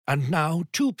And now,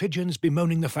 two pigeons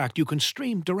bemoaning the fact you can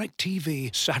stream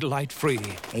DirecTV satellite-free.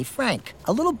 Hey, Frank,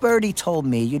 a little birdie told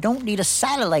me you don't need a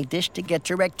satellite dish to get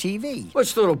DirecTV.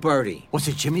 What's little birdie? Was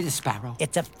it Jimmy the Sparrow?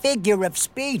 It's a figure of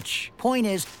speech. Point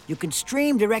is, you can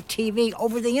stream DirecTV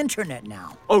over the internet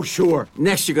now. Oh, sure.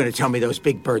 Next you're going to tell me those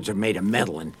big birds are made of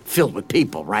metal and filled with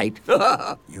people, right?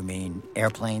 You mean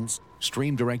airplanes?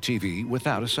 Stream DirecTV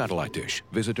without a satellite dish.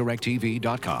 Visit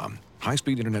DirecTV.com.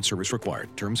 High-speed internet service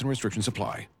required. Terms and restrictions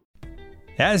apply.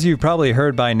 As you've probably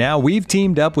heard by now, we've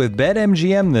teamed up with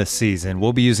BetMGM this season.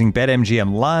 We'll be using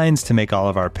BetMGM lines to make all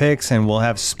of our picks, and we'll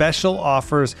have special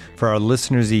offers for our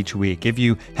listeners each week. If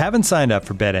you haven't signed up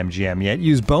for BetMGM yet,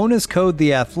 use bonus code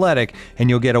The Athletic, and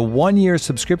you'll get a 1-year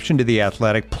subscription to The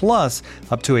Athletic, plus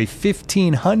up to a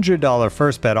 $1,500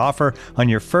 first bet offer on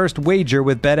your first wager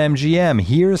with BetMGM.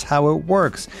 Here's how it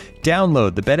works.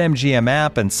 Download the BetMGM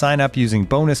app and sign up using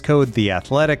bonus code The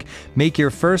Athletic. Make your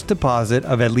first deposit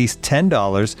of at least $10.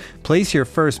 Place your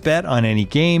first bet on any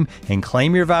game and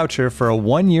claim your voucher for a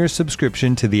 1-year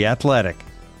subscription to The Athletic.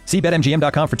 See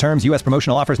BetMGM.com for terms. U.S.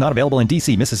 promotional offers not available in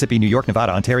D.C., Mississippi, New York,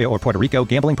 Nevada, Ontario, or Puerto Rico.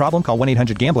 Gambling problem? Call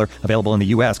 1-800-GAMBLER. Available in the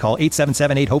U.S. Call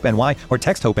 877-8-HOPE-NY or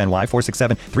text HOPE-NY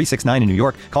 467-369 in New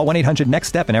York. Call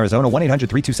 1-800-NEXT-STEP in Arizona.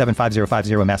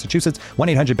 1-800-327-5050 in Massachusetts.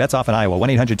 1-800-BETS-OFF in Iowa.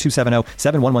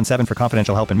 1-800-270-7117 for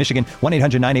confidential help in Michigan.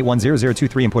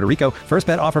 1-800-981-0023 in Puerto Rico. First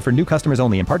bet offer for new customers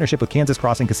only in partnership with Kansas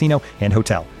Crossing Casino and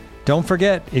Hotel. Don't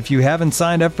forget, if you haven't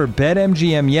signed up for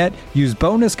BetMGM yet, use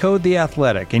bonus code The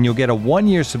Athletic, and you'll get a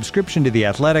 1-year subscription to The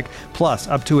Athletic, plus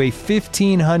up to a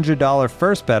 $1,500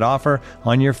 first bet offer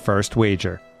on your first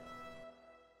wager.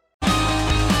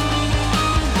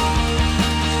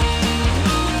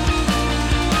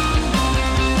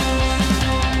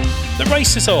 The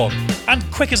race is on, and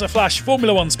quick as a flash,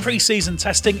 Formula One's pre-season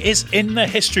testing is in the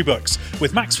history books,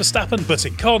 with Max Verstappen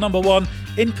putting car number 1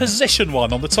 in position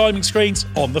 1 on the timing screens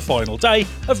on the final day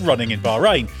of running in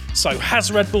Bahrain. So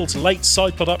has Red Bull's late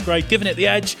sidepod upgrade given it the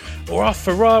edge, or are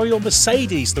Ferrari or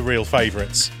Mercedes the real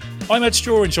favourites? I'm Ed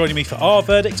Straw, and joining me for our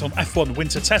verdict on F1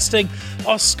 winter testing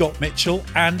are Scott Mitchell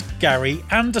and Gary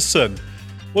Anderson.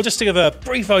 Well, just to give a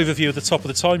brief overview of the top of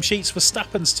the timesheets,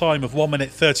 Verstappen's time of 1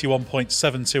 minute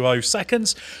 31.720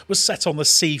 seconds was set on the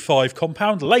C5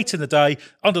 compound late in the day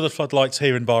under the floodlights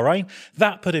here in Bahrain.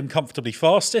 That put him comfortably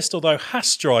fastest, although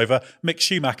Haas driver Mick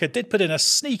Schumacher did put in a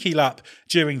sneaky lap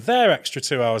during their extra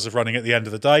 2 hours of running at the end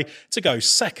of the day to go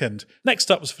second. Next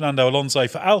up was Fernando Alonso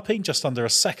for Alpine, just under a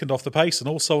second off the pace, and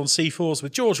also on C4s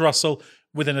with George Russell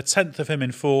within a tenth of him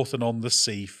in fourth and on the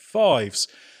C5s.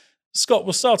 Scott,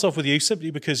 we'll start off with you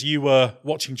simply because you were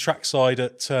watching trackside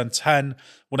at turn 10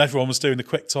 when everyone was doing the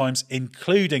quick times,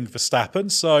 including Verstappen.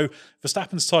 So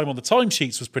Verstappen's time on the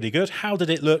timesheets was pretty good. How did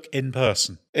it look in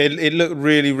person? It looked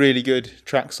really, really good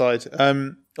trackside.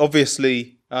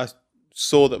 Obviously, I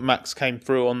saw that Max came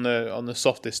through on the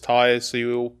softest tyres, so you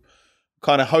were all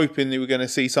kind of hoping that we were going to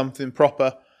see something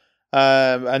proper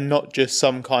and not just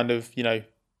some kind of,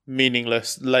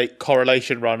 meaningless late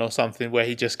correlation run or something where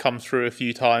he just comes through a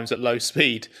few times at low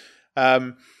speed.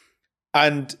 And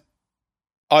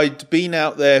I'd been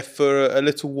out there for a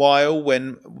little while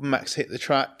when Max hit the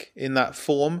track in that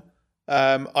form.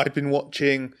 I'd been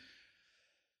watching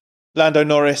Lando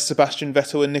Norris, Sebastian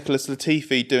Vettel and Nicholas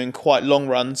Latifi doing quite long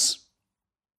runs.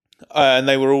 And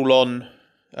they were all on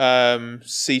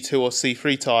C2 or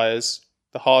C3 tyres,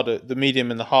 the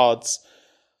medium and the hards.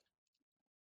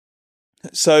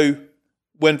 So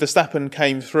when Verstappen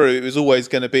came through, it was always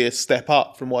going to be a step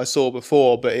up from what I saw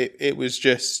before, but it was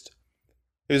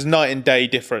night and day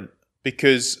different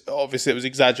because obviously it was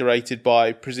exaggerated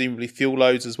by presumably fuel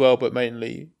loads as well, but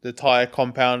mainly the tyre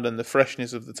compound and the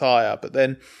freshness of the tyre. But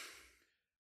then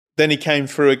he came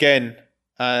through again,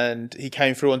 and he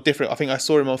came through on different, I think I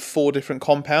saw him on 4 different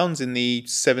compounds in the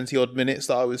 70 odd minutes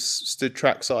that I was stood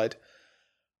trackside.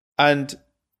 And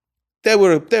there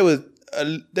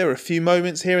were a few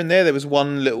moments here and there. There was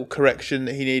one little correction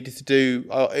that he needed to do.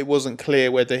 It wasn't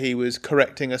clear whether he was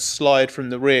correcting a slide from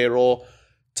the rear or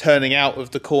turning out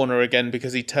of the corner again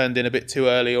because he turned in a bit too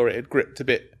early or it had gripped a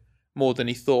bit more than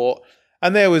he thought.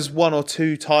 And there was 1 or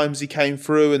 2 times he came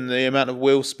through and the amount of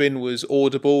wheel spin was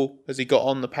audible as he got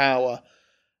on the power.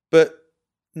 But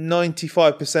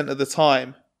 95% of the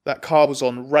time, that car was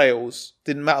on rails.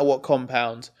 Didn't matter what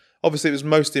compound. Obviously, it was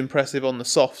most impressive on the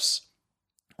softs.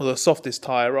 Or the softest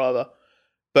tyre, rather.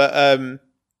 But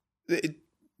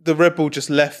the Red Bull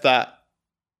just left that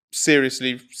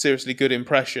seriously good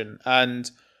impression.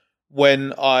 And when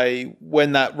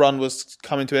that run was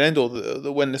coming to an end, or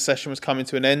when the session was coming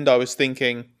to an end, I was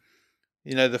thinking,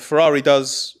 the Ferrari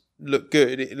does look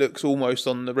good. It looks almost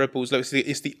on the Red Bull's level.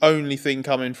 It's the only thing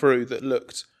coming through that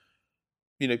looked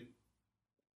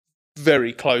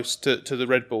very close to the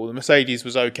Red Bull. The Mercedes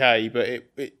was okay, but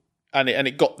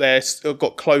it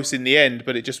got close in the end,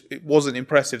 but it wasn't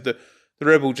impressive. The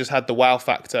Red Bull just had the wow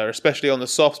factor, especially on the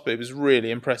softs, but it was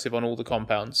really impressive on all the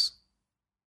compounds.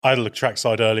 I had a look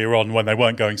trackside earlier on when they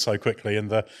weren't going so quickly, and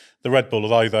the Red Bull,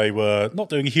 although they were not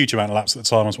doing a huge amount of laps at the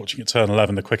time, I was watching at turn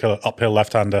 11, the quicker uphill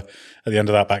left-hander at the end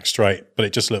of that back straight, but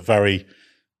it just looked very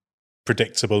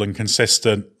predictable and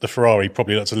consistent. The Ferrari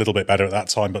probably looked a little bit better at that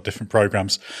time, but different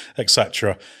programs,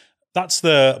 etc. That's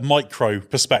the micro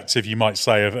perspective, you might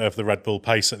say, of the Red Bull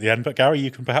pace at the end. But Gary,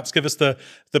 you can perhaps give us the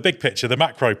big picture, the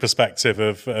macro perspective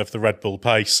of the Red Bull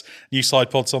pace. New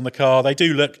side pods on the car, they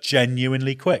do look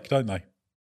genuinely quick, don't they?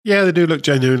 Yeah, they do look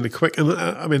genuinely quick. And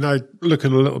I mean,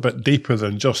 looking a little bit deeper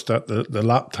than just at the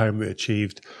lap time they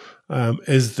achieved,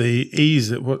 is the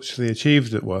ease at which they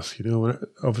achieved it with.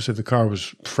 Obviously the car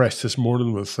was fresh this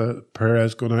morning with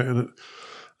Perez going out in it.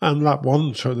 And lap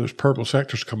one, so there's purple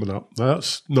sectors coming up. Now,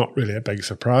 that's not really a big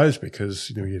surprise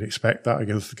because, you'd expect that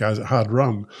against the guys that had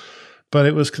run. But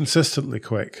it was consistently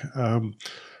quick.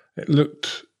 It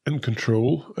looked in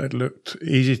control. It looked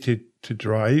easy to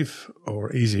drive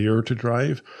or easier to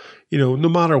drive. No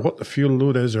matter what the fuel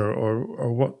load is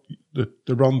or what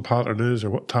the run pattern is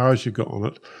or what tires you've got on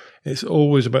it, it's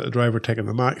always about the driver taking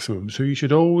the maximum. So you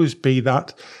should always be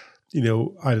that,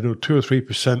 2 or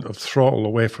 3% of throttle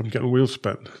away from getting wheel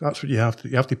spin. That's what you have to.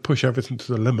 You have to push everything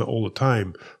to the limit all the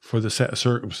time for the set of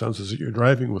circumstances that you're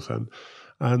driving within.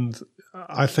 And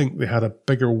I think they had a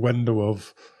bigger window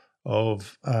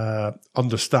of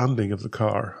understanding of the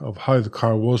car, of how the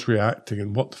car was reacting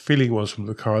and what the feeling was from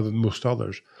the car than most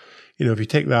others. If you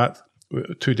take that,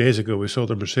 2 days ago we saw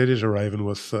the Mercedes arriving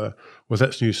with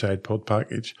its new side pod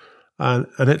package, and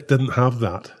it didn't have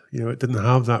that. It didn't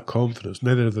have that confidence.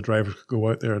 Neither of the drivers could go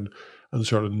out there and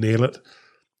sort of nail it.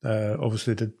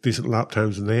 Obviously, they did decent lap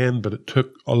times in the end, but it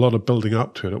took a lot of building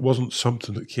up to it. It wasn't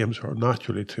something that came sort of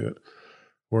naturally to it.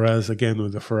 Whereas, again,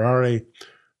 with the Ferrari,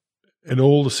 in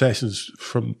all the sessions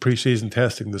from pre-season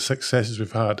testing, the 6 sessions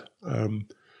we've had,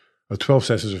 or 12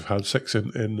 sessions we've had, 6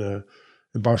 in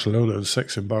Barcelona and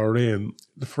 6 in Bahrain,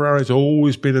 the Ferrari's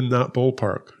always been in that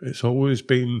ballpark. It's always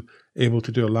been able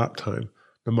to do a lap time,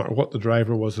 no matter what the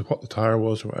driver was, what the tyre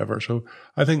was, or whatever. So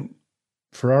I think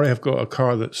Ferrari have got a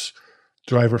car that's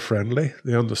driver-friendly.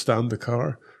 They understand the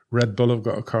car. Red Bull have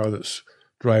got a car that's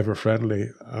driver-friendly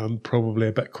and probably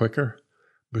a bit quicker.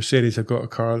 Mercedes have got a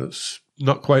car that's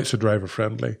not quite so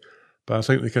driver-friendly, but I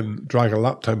think they can drag a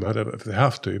lap time out of it if they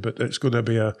have to, but it's going to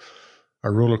be a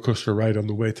roller coaster ride on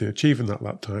the way to achieving that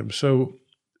lap time. So,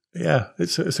 yeah,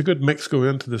 it's a good mix going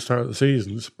into the start of the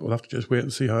seasons. We'll have to just wait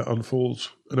and see how it unfolds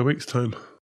in a week's time.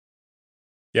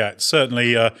 Yeah, it's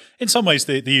certainly, in some ways,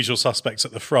 the usual suspects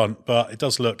at the front, but it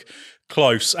does look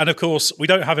close. And of course, we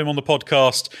don't have him on the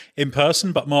podcast in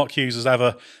person, but Mark Hughes, as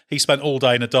ever, he spent all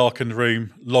day in a darkened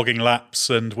room logging laps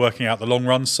and working out the long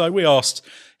runs. So we asked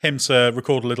him to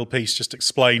record a little piece just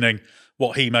explaining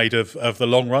what he made of the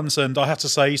long runs. And I have to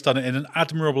say, he's done it in an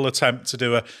admirable attempt to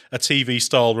do a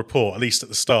TV-style report, at least at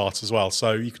the start as well.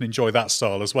 So you can enjoy that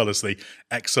style as well as the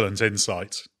excellent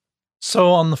insight.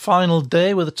 So on the final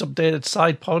day, with its updated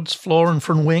side pods, floor and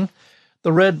front wing,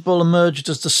 the Red Bull emerged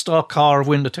as the star car of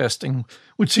winter testing,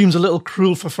 which seems a little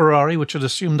cruel for Ferrari, which had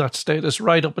assumed that status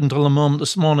right up until the moment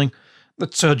this morning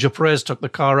that Sergio Perez took the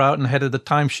car out and headed the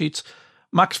timesheets.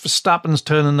 Max Verstappen's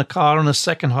turn in the car in the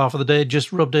second half of the day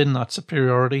just rubbed in that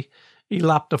superiority. He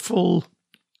lapped a full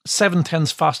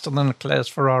 7/10 faster than Leclerc's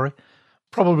Ferrari.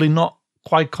 Probably not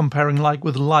quite comparing like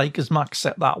with like, as Max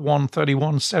set that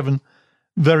 1:31.7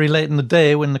 very late in the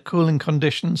day when the cooling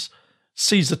conditions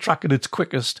sees the track at its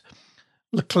quickest.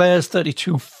 Leclerc's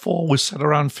 32.4 was set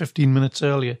around 15 minutes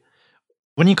earlier.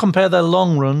 When you compare their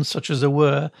long runs, such as they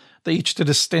were, they each did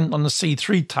a stint on the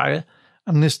C3 tyre,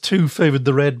 and this too favoured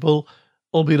the Red Bull,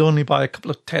 albeit only by a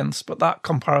couple of tenths, but that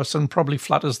comparison probably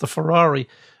flatters the Ferrari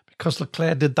because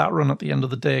Leclerc did that run at the end of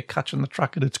the day, catching the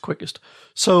track at its quickest.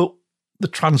 So the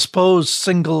transposed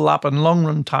single lap and long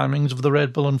run timings of the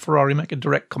Red Bull and Ferrari make a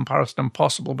direct comparison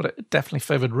impossible, but it definitely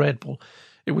favoured Red Bull.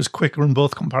 It was quicker in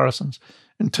both comparisons.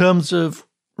 In terms of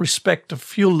respect to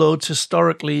fuel loads,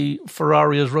 historically,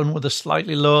 Ferrari has run with a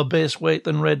slightly lower base weight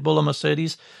than Red Bull or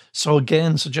Mercedes, so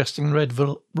again, suggesting Red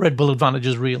Bull advantage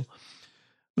is real.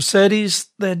 Mercedes,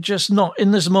 they're just not, in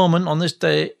this moment, on this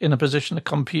day, in a position to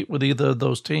compete with either of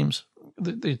those teams.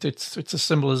 It's as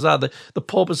simple as that. The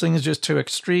porpoising is just too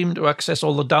extreme to access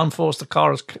all the downforce the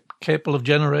car is capable of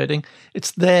generating.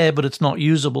 It's there, but it's not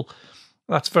usable.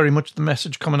 That's very much the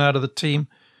message coming out of the team.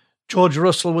 George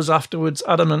Russell was afterwards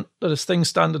adamant that as things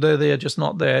stand today, they are just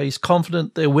not there. He's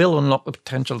confident they will unlock the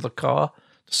potential of the car.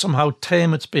 to somehow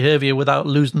tame its behaviour without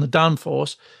losing the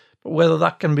downforce. But whether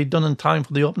that can be done in time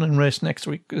for the opening race next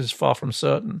week is far from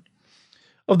certain.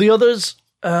 Of the others,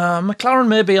 McLaren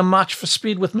may be a match for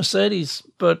speed with Mercedes,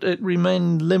 but it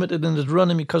remained limited in its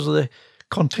running because of the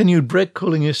continued brake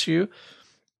cooling issue.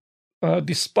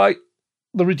 Despite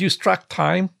the reduced track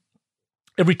time,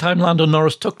 every time Lando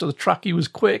Norris took to the track, he was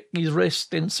quick. His race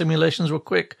stint simulations were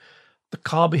quick. The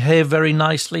car behaved very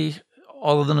nicely,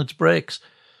 other than its brakes.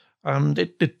 And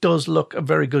it does look a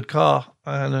very good car.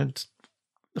 And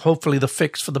hopefully the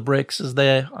fix for the brakes is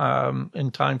there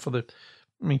in time for the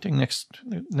meeting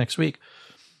next week.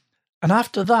 And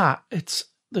after that, it's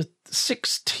the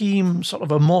 6-team sort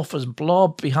of amorphous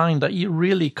blob behind that you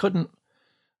really couldn't.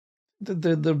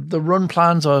 The run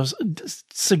plans are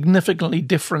significantly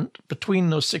different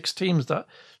between those 6 teams, that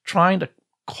trying to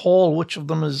call which of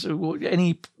them is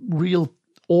any real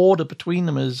order between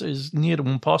them is near to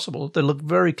impossible. They look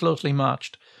very closely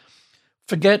matched.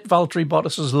 Forget Valtteri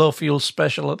Bottas's low fuel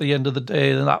special at the end of the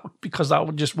day, because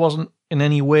that just wasn't in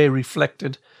any way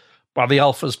reflected by the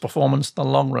Alfa's performance in the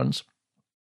long runs.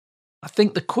 I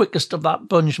think the quickest of that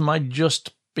bunch might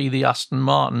just be the Aston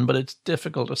Martin, but it's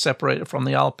difficult to separate it from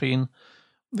the Alpine,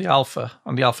 the Alfa,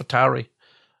 and the AlphaTauri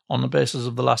on the basis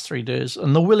of the last 3 days.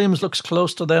 And the Williams looks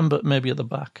close to them, but maybe at the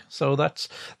back. So that's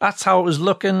how it was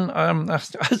looking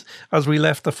as we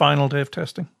left the final day of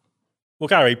testing. Well,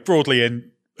 Gary, broadly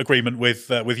in agreement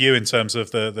with you in terms of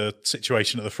the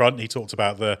situation at the front. He talked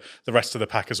about the rest of the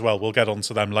pack as well. We'll get on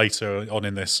to them later on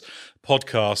in this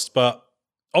podcast. But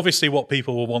obviously what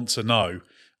people will want to know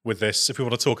with this, if we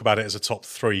want to talk about it as a top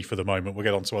 3 for the moment, we'll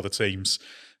get on to other teams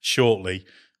shortly.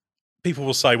 People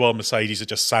will say, well, Mercedes are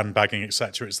just sandbagging,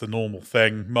 etc. It's the normal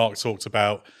thing. Mark talked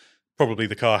about probably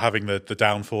the car having the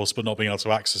downforce but not being able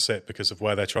to access it because of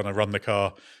where they're trying to run the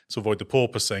car to avoid the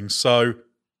porpoising. So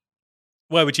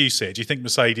where would you see it? Do you think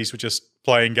Mercedes were just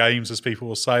playing games, as people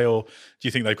will say, or do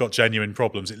you think they've got genuine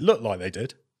problems? It looked like they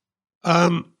did.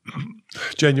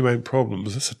 Genuine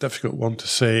problems, it's a difficult one to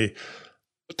say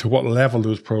to what level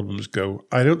those problems go.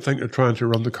 I don't think they're trying to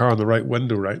run the car in the right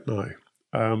window right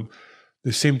now.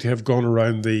 They seem to have gone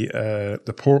around the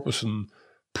porpoising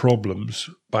problems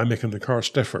by making the car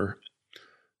stiffer.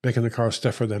 Making the car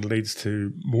stiffer then leads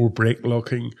to more brake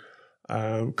locking.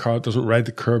 Car doesn't ride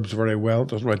the curbs very well,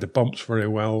 doesn't ride the bumps very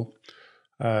well.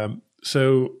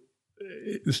 So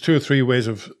there's 2 or 3 ways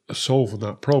of solving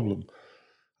that problem.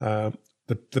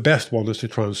 The best one is to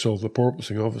try and solve the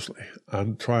porpoising, obviously,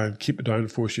 and try and keep the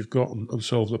downforce you've got and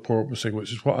solve the porpoising,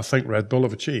 which is what I think Red Bull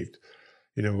have achieved.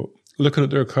 You know, looking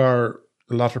at their car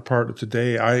the latter part of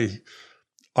today,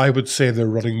 I would say they're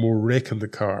running more rake in the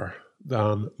car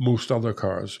than most other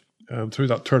cars. Through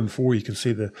that turn 4, you can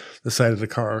see the side of the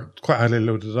car quite highly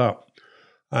loaded up,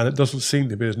 and it doesn't seem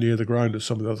to be as near the ground as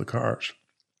some of the other cars.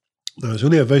 Now, it's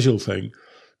only a visual thing,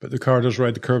 but the car does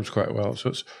ride the curbs quite well.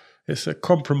 So it's a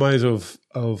compromise of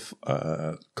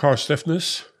car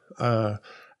stiffness,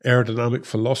 aerodynamic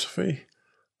philosophy,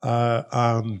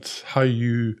 and how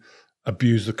you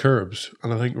abuse the curbs.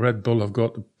 And I think Red Bull have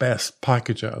got the best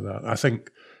package out of that. I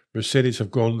think Mercedes have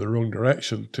gone in the wrong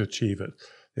direction to achieve it.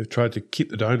 They've tried to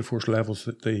keep the downforce levels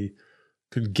that they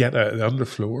can get out of the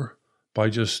underfloor by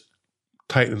just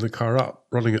tightening the car up,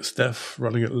 running it stiff,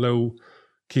 running it low,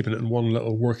 keeping it in one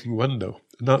little working window.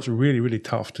 And that's really, really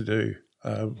tough to do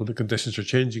when the conditions are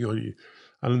changing on you.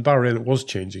 And in Bahrain, it was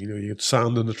changing. You know, you had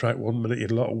sand on the track 1 minute, you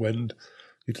had a lot of wind.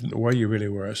 You didn't know where you really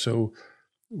were. So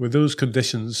with those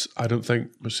conditions, I don't think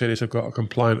Mercedes have got a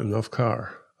compliant enough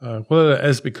car. Whether that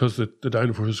is because the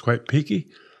downforce is quite peaky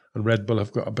and Red Bull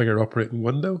have got a bigger operating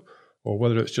window, or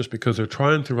whether it's just because they're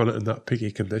trying to run it in that peaky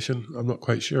condition, I'm not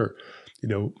quite sure. You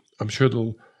know, I'm sure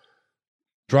they'll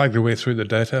drag their way through the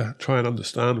data, try and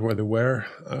understand where they were,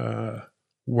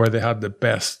 where they had the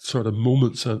best sort of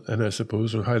moments in, I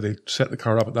suppose, or how they set the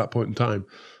car up at that point in time,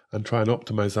 and try and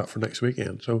optimize that for next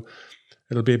weekend. So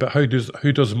it'll be about who does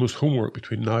the most homework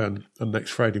between now and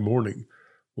next Friday morning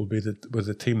will be with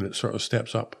the team that sort of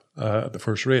steps up at the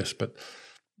first race. But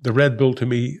the Red Bull, to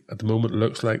me, at the moment,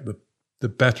 looks like the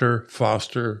better,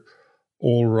 faster,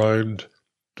 all-round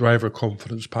driver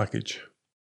confidence package.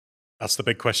 That's the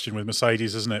big question with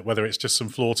Mercedes, isn't it? Whether it's just some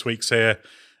floor tweaks here, a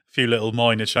few little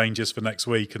minor changes for next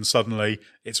week, and suddenly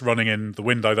it's running in the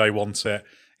window they want it,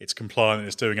 it's compliant,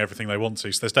 it's doing everything they want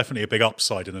to. So there's definitely a big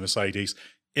upside in the Mercedes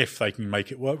if they can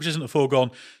make it work, which isn't a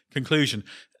foregone conclusion.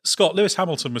 Scott, Lewis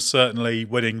Hamilton was certainly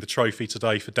winning the trophy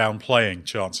today for downplaying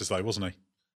chances, though, wasn't he?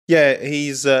 Yeah,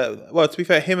 he's well, to be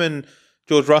fair, him and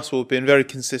George Russell have been very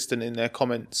consistent in their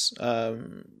comments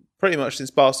pretty much since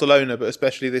Barcelona, but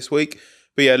especially this week.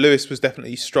 But yeah, Lewis was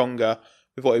definitely stronger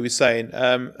what he was saying.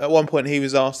 At one point, he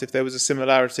was asked if there was a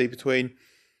similarity between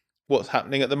what's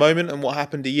happening at the moment and what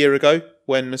happened a year ago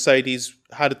when Mercedes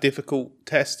had a difficult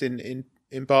test in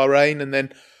Bahrain, and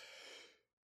then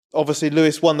obviously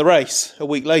Lewis won the race a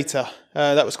week later.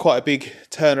 That was quite a big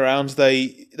turnaround.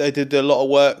 They did a lot of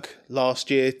work last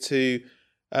year to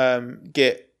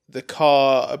get the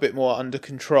car a bit more under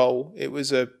control. It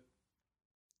was a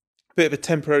bit of a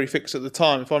temporary fix at the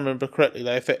time. If I remember correctly,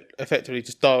 they effectively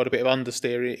just dialed a bit of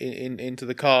understeer into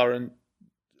the car and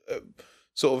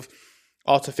sort of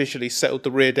artificially settled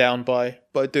the rear down by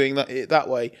doing that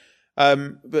way.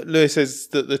 But Lewis says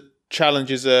that the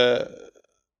challenges are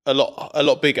a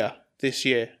lot bigger this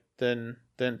year than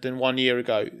 1 year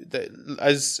ago.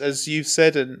 As you've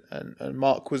said and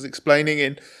Mark was explaining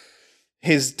in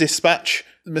his dispatch,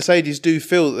 Mercedes do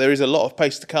feel that there is a lot of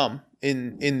pace to come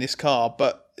in this car,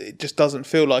 but it just doesn't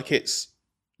feel like it's,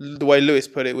 the way Lewis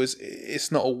put it,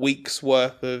 it's not a week's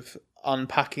worth of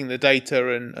unpacking the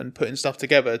data and putting stuff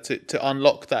together to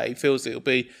unlock that. He feels it'll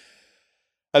be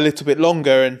a little bit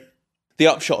longer, and the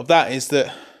upshot of that is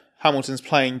that Hamilton's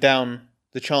playing down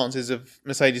the chances of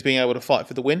Mercedes being able to fight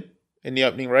for the win in the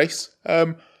opening race.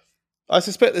 I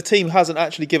suspect the team hasn't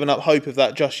actually given up hope of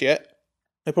that just yet.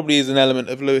 There probably is an element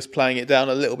of Lewis playing it down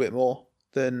a little bit more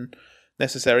than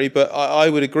necessary, but I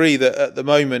would agree that at the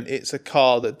moment it's a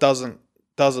car that doesn't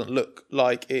look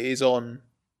like it is on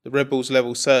the Red Bull's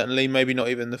level, certainly, maybe not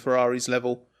even the Ferrari's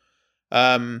level.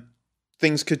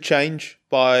 Things could change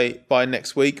by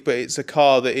next week, but it's a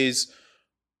car that is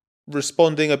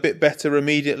responding a bit better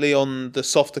immediately on the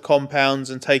softer compounds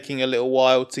and taking a little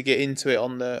while to get into it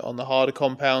on the harder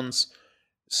compounds.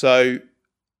 So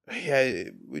yeah,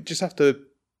 we just have to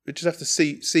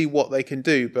see what they can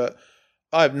do. But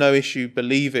I have no issue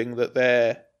believing that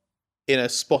they're in a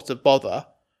spot of bother.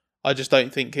 I just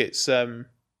don't think it's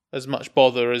as much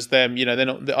bother as them. You know, they're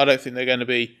not. I don't think they're going to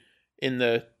be in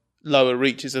the lower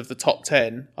reaches of the top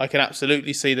 10. I can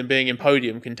absolutely see them being in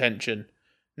podium contention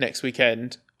next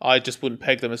weekend. I just wouldn't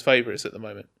peg them as favourites at the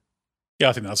moment. Yeah,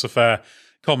 I think that's a fair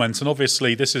comment. And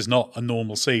obviously, this is not a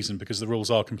normal season because the rules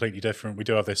are completely different. We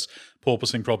do have this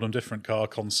porpoising problem, different car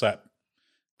concept,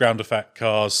 ground effect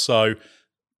cars. So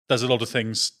there's a lot of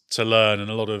things to learn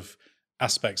and a lot of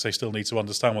aspects they still need to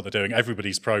understand what they're doing.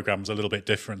 Everybody's program's a little bit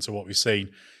different to what we've seen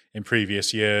in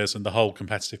previous years, and the whole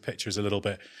competitive picture is a little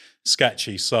bit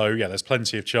sketchy. So yeah, there's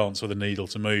plenty of chance for the needle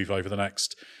to move over the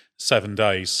next 7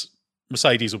 days.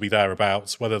 Mercedes will be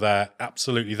thereabouts. Whether they're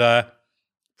absolutely there,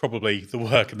 probably the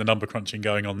work and the number crunching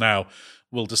going on now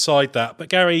will decide that. But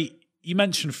Gary, you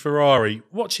mentioned Ferrari.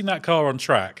 Watching that car on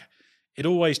track, it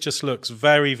always just looks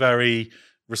very, very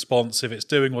responsive. It's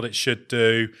doing what it should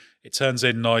do. It turns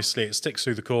in nicely. It sticks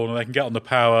through the corner. They can get on the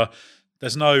power.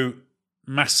 There's no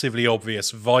massively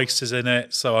obvious vices in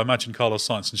it. So I imagine Carlos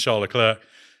Sainz and Charles Leclerc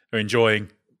are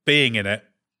enjoying being in it.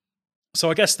 So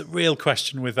I guess the real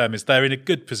question with them is they're in a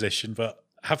good position, but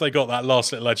have they got that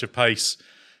last little edge of pace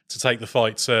to take the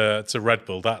fight to Red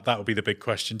Bull? That would be the big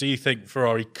question. Do you think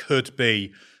Ferrari could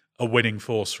be a winning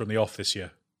force from the off this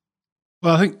year?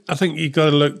 Well, I think you've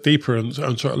got to look deeper and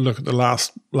sort of look at the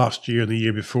last year and the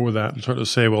year before that and sort of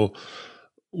say, well,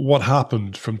 what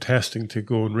happened from testing to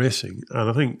going racing? And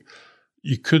I think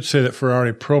you could say that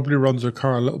Ferrari probably runs their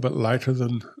car a little bit lighter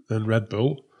than Red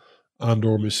Bull and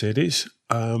or Mercedes.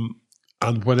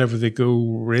 And whenever they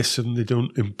go racing, they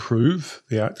don't improve.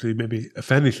 They actually maybe,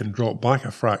 if anything, drop back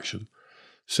a fraction.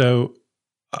 So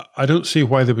I don't see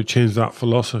why they would change that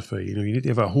philosophy. You know, you need to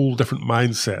have a whole different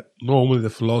mindset. Normally the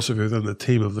philosophy within the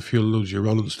team of the fuel loads you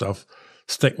run and stuff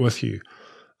stick with you.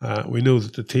 We know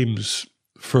that the teams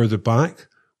further back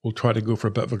will try to go for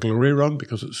a bit of a glory run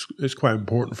because it's quite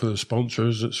important for the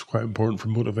sponsors. It's quite important for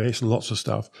motivation, lots of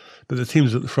stuff. But the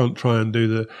teams at the front try and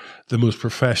do the most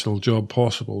professional job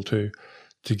possible to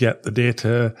get the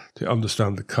data, to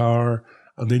understand the car.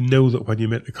 And they know that when you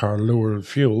make the car lower in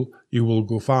fuel, you will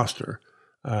go faster.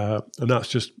 And that's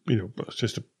just, it's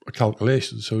just a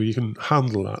calculation. So you can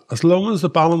handle that. As long as the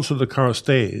balance of the car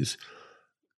stays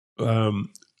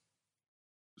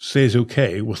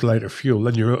okay with lighter fuel,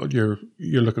 then you're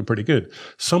looking pretty good.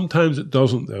 Sometimes it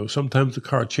doesn't, though. Sometimes the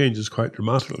car changes quite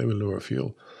dramatically with lower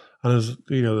fuel. And as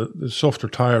you know, the softer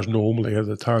tires normally are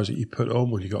the tires that you put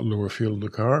on when you got lower fuel in the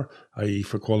car, i.e.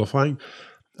 for qualifying.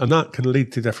 And that can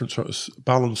lead to different sort of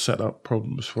balance setup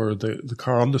problems where the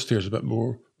car understeers a bit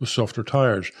more with softer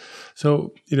tires.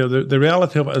 So, the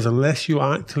reality of it is unless you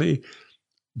actually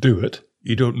do it,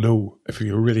 you don't know if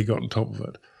you really got on top of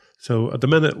it. So at the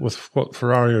minute with what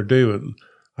Ferrari are doing,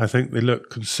 I think they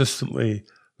look consistently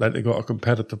like they got a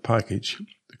competitive package.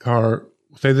 The car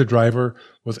with either driver,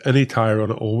 with any tyre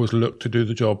on it, always look to do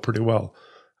the job pretty well.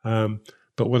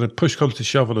 But when a push comes to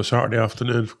shove on a Saturday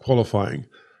afternoon for qualifying,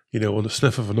 on the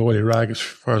sniff of an oily rag as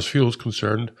far as fuel's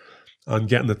concerned, and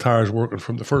getting the tyres working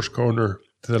from the first corner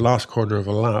to the last corner of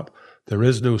a lap, there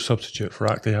is no substitute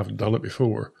for actually having done it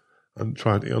before and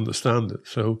trying to understand it.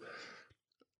 So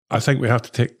I think we have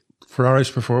to take Ferrari's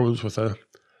performance with a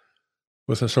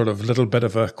sort of little bit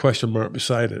of a question mark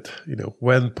beside it.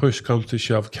 When push comes to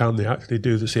shove, can they actually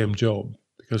do the same job?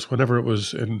 Because whenever it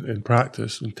was in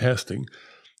practice and testing,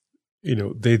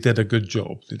 they did a good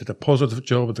job. They did a positive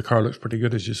job, and the car looks pretty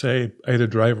good, as you say. Either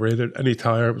driver, any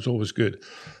tyre, it was always good.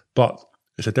 But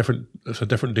it's a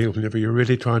different deal whenever you're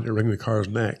really trying to wring the car's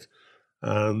neck.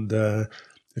 And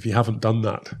if you haven't done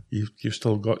that, you've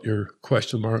still got your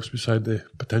question marks beside the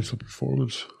potential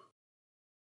performance.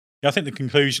 Yeah, I think the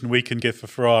conclusion we can give for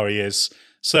Ferrari is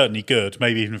certainly good,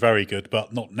 maybe even very good,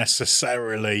 but not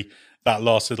necessarily that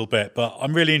last little bit. But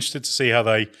I'm really interested to see how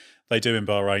they do in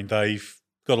Bahrain. They've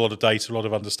got a lot of data, a lot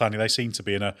of understanding. They seem to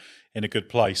be in a good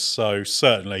place. So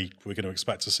certainly we're going to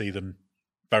expect to see them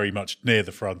very much near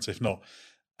the front, if not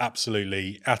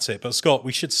absolutely at it. But Scott,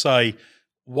 we should say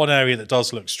one area that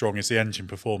does look strong is the engine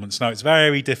performance. Now, it's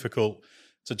very difficult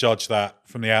to judge that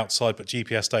from the outside, but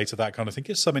GPS data, that kind of thing,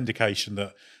 gives some indication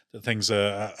that things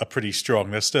are pretty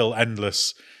strong. There's still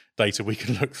endless data we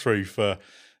can look through for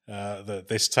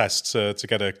this test to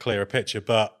get a clearer picture,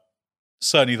 but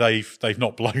certainly they've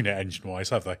not blown it engine-wise,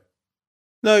 have they?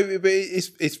 No, but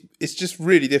it's just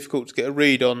really difficult to get a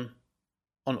read on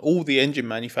all the engine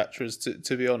manufacturers,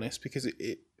 to be honest, because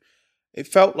it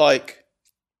felt like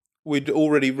we'd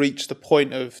already reached the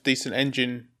point of decent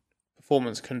engine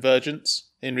performance convergence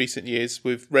in recent years,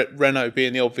 with Renault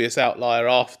being the obvious outlier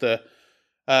after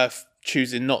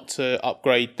choosing not to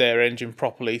upgrade their engine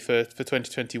properly for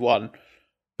 2021.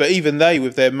 But even they,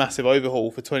 with their massive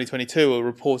overhaul for 2022, are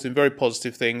reporting very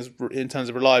positive things in terms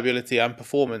of reliability and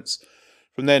performance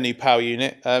from their new power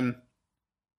unit.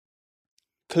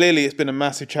 Clearly, it's been a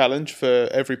massive challenge for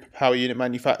every power unit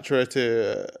manufacturer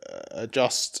to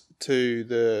adjust to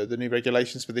the new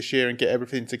regulations for this year and get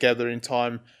everything together in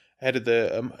time ahead of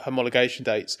the homologation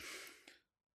dates.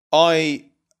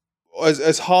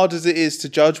 As hard as it is to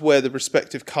judge where the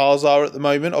respective cars are at the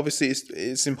moment, obviously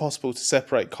it's impossible to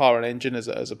separate car and engine as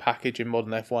a package in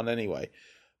modern F1 anyway.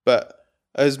 But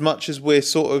as much as we're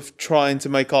sort of trying to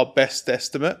make our best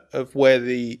estimate of where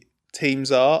the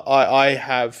teams are, I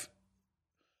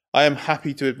am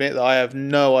happy to admit that I have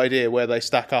no idea where they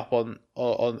stack up on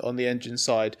the engine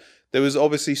side. There was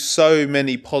obviously so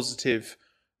many positive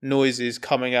noises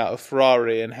coming out of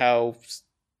Ferrari and how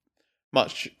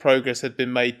much progress had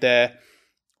been made there.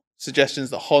 Suggestions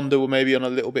that Honda were maybe on a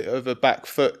little bit of a back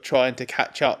foot trying to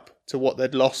catch up to what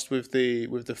they'd lost with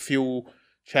the fuel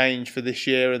change for this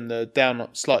year and the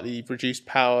slightly reduced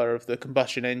power of the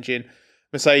combustion engine.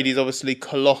 Mercedes obviously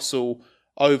colossal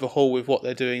overhaul with what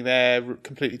they're doing there,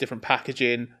 completely different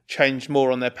packaging, changed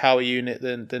more on their power unit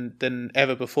than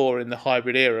ever before in the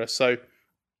hybrid era. So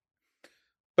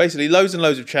basically loads and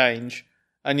loads of change,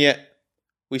 and yet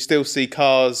we still see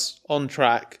cars on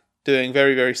track doing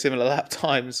very, very similar lap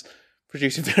times,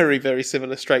 producing very, very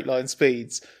similar straight line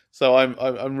speeds. So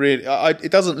I'm really,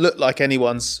 it doesn't look like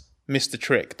anyone's missed a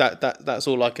trick. That's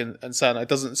all I can say. It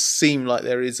doesn't seem like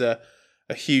there is a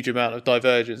huge amount of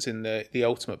divergence in the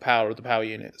ultimate power of the power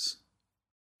units.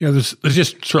 Yeah, there's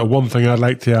just sort of one thing I'd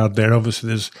like to add there. Obviously,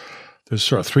 there's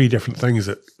sort of three different things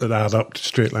that add up to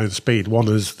straight line speed. One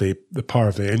is the power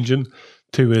of the engine.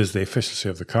 Two is the efficiency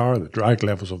of the car, the drag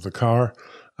levels of the car,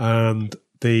 and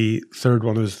the third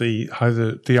one is how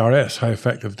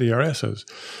effective DRS is.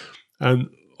 And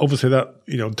obviously that,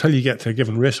 until you get to a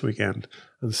given race weekend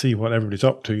and see what everybody's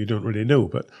up to, you don't really know.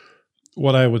 But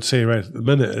what I would say right at the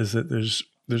minute is that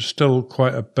there's still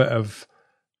quite a bit of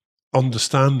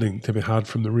understanding to be had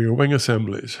from the rear wing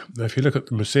assemblies. Now, if you look at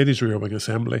the Mercedes rear wing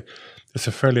assembly, it's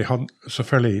a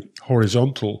fairly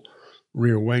horizontal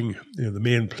rear wing. The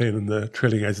main plane and the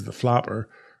trailing edge of the flap are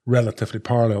relatively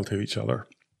parallel to each other.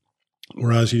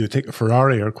 Whereas you take a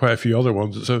Ferrari or quite a few other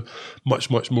ones, it's a much,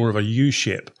 much more of a U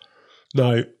shape.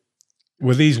 Now,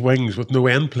 with these wings with no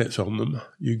end plates on them,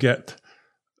 you get,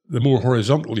 the more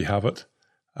horizontal you have it,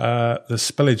 the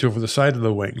spillage over the side of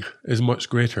the wing is much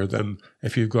greater than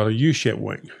if you've got a U-shaped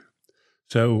wing.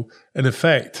 So, in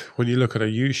effect, when you look at a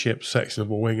U-shaped section of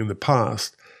a wing in the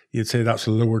past, you'd say that's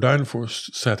a lower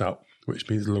downforce setup, which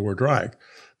means lower drag.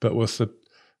 But with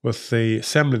the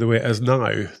assembly the way it is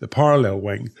now, the parallel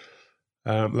wing,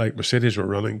 like Mercedes were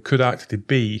running, could actually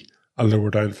be a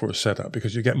lower downforce setup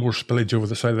because you get more spillage over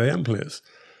the side of the end plates.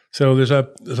 So there's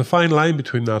a fine line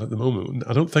between that at the moment.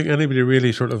 I don't think anybody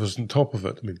really sort of is on top of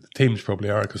it. I mean, the teams probably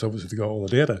are because obviously they got all the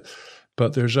data.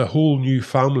 But there's a whole new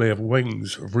family of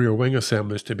wings, of rear wing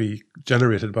assemblies to be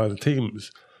generated by the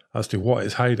teams as to what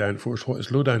is high downforce, what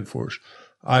is low downforce.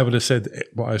 I would have said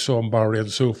what I saw in Bahrain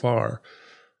so far,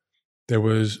 there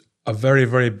was a very,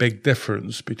 very big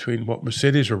difference between what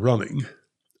Mercedes were running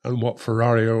and what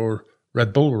Ferrari or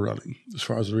Red Bull were running as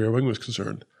far as the rear wing was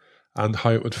concerned and how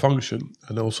it would function.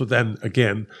 And also then,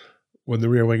 again, when the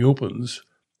rear wing opens,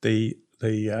 the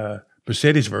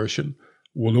Mercedes version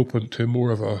will open to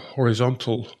more of a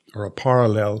horizontal or a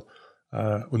parallel.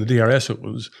 When the DRS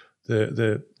opens,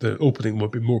 the opening will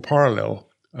be more parallel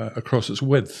across its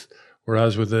width,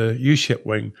 whereas with the U-shaped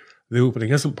wing, the opening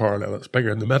isn't parallel. It's bigger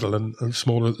in the middle and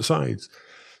smaller at the sides.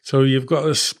 So you've got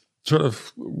this sort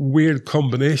of weird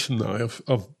combination now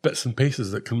of bits and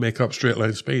pieces that can make up straight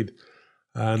line speed.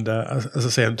 And as I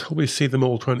say, until we see them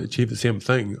all trying to achieve the same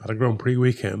thing at a Grand Prix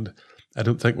weekend, I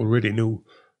don't think we'll really know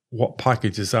what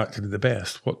package is actually the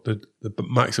best, what the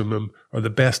maximum or the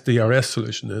best DRS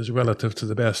solution is relative to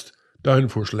the best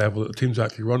downforce level that the team's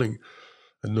actually running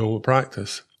in normal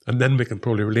practice. And then we can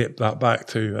probably relate that back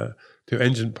to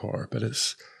engine power. But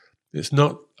it's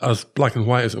not as black and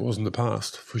white as it was in the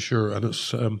past, for sure. And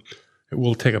it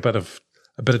will take a bit of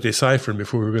deciphering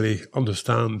before we really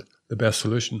understand the best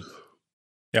solution.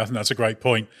 Yeah, I think that's a great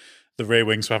point. The rear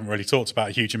wings we haven't really talked about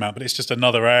a huge amount, but it's just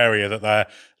another area that they're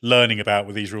learning about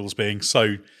with these rules being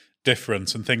so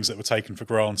different and things that were taken for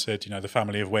granted. You know, the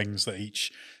family of wings that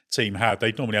each team had,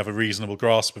 they'd normally have a reasonable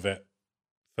grasp of it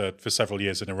for several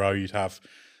years in a row. You'd have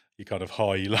your kind of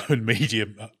high, low and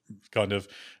medium kind of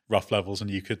rough levels, and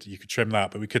you could trim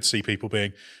that, but we could see people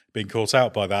being caught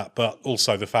out by that. But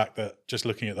also the fact that just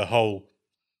looking at the whole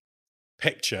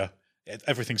picture,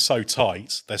 everything's so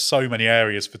tight. There's so many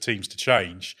areas for teams to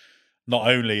change. Not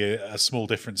only are small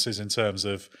differences in terms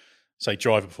of, say,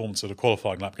 driver performance of the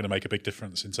qualifying lap going to make a big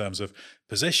difference in terms of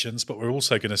positions, but we're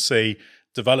also going to see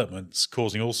developments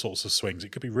causing all sorts of swings.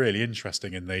 It could be really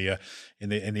interesting in the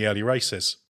early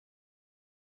races.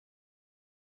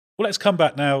 Well, let's come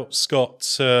back now, Scott,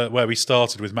 to where we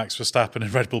started with Max Verstappen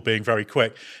and Red Bull being very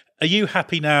quick. Are you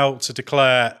happy now to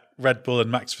declare Red Bull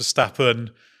and Max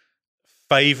Verstappen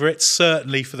favourites?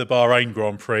 Certainly for the Bahrain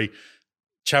Grand Prix.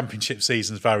 Championship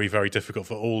season is very, very difficult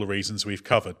for all the reasons we've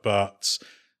covered. But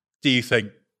do you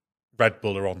think Red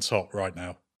Bull are on top right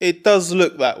now? It does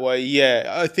look that way,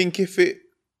 yeah. I think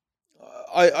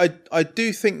I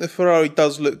do think the Ferrari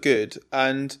does look good,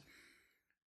 and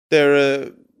there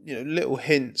are little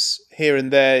hints here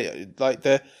and there.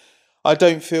 I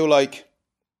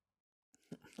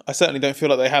certainly don't feel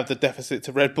like they have the deficit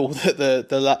to Red Bull that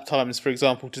the lap times, for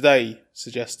example, today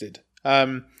suggested. I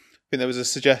think there was a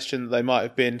suggestion that they might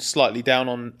have been slightly down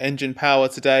on engine power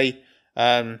today,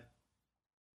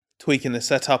 tweaking the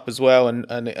setup as well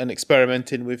and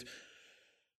experimenting with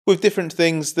different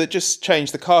things that just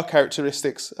change the car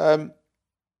characteristics.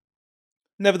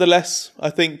 Nevertheless, I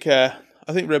think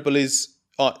Red Bull is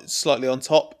slightly on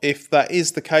top. If that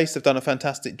is the case, they've done a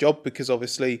fantastic job because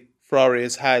obviously Ferrari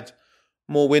has had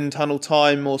more wind tunnel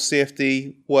time, more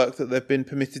CFD work that they've been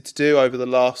permitted to do over the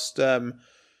last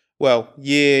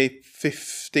year,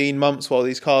 15 months while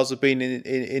these cars have been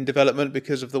in development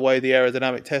because of the way the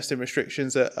aerodynamic testing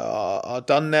restrictions are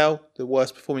done now. The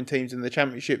worst performing teams in the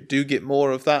championship do get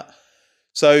more of that.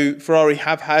 So Ferrari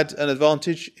have had an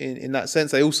advantage in that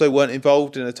sense. They also weren't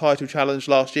involved in a title challenge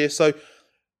last year. So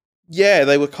yeah,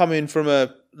 they were coming from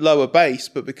a lower base,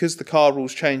 but because the car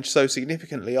rules changed so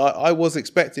significantly, I was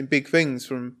expecting big things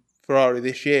from Ferrari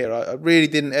this year. I really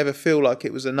didn't ever feel like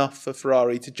it was enough for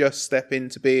Ferrari to just step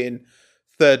into being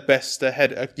third best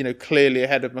ahead, clearly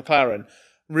ahead of McLaren.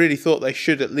 Really thought they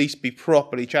should at least be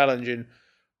properly challenging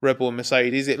Red Bull and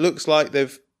Mercedes. It looks like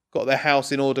they've got their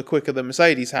house in order quicker than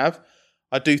Mercedes have.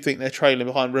 I do think they're trailing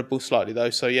behind Red Bull slightly though.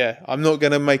 So yeah, I'm not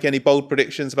going to make any bold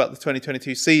predictions about the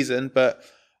 2022 season, but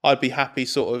I'd be happy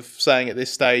sort of saying at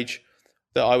this stage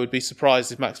that I would be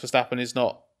surprised if Max Verstappen is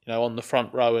not on the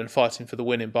front row and fighting for the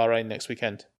win in Bahrain next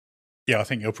weekend. Yeah, I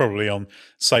think you're probably on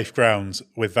safe ground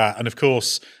with that. And of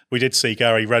course, we did see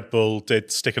Gary, Red Bull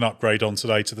did stick an upgrade on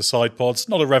today to the side pods.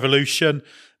 Not a revolution,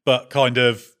 but kind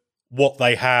of what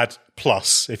they had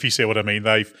plus, if you see what I mean.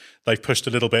 They've pushed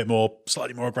a little bit more,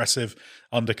 slightly more aggressive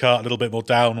undercut, a little bit more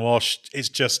downwash. It's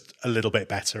just a little bit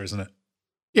better, isn't it?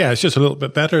 Yeah, it's just a little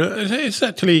bit better. It's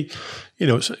actually,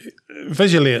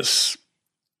 visually it's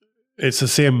the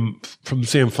same, from the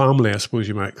same family, I suppose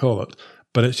you might call it,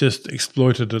 but it's just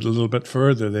exploited it a little bit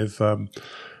further.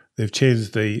 They've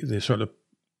changed the sort of,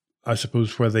 I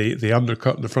suppose, where the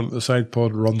undercut in the front of the side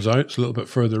pod runs out. It's a little bit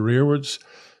further rearwards.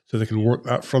 so they can work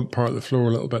that front part of the floor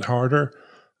a little bit harder.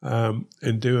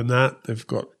 In doing that, they've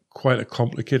got quite a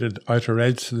complicated outer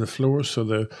edge to the floor, so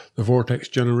the vortex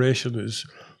generation is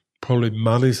probably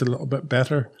managed a little bit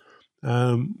better.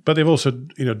 But they've also,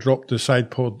 dropped the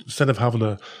side pod. Instead of having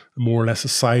a more or less a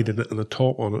side in it and a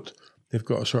top on it, they've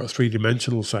got a sort of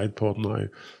three-dimensional side pod now.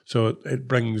 So it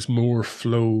brings more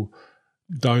flow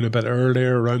down a bit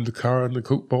earlier around the car and the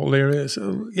coke bottle area.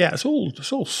 So yeah, it's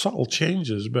all subtle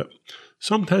changes, but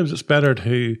sometimes it's better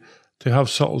to have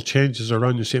subtle changes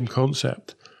around the same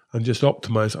concept and just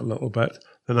optimize it a little bit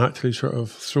than actually sort of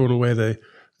throwing away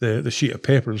the sheet of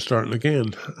paper and starting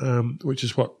again, which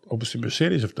is what obviously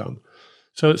Mercedes have done.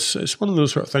 So it's one of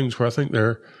those sort of things where I think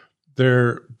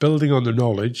they're building on their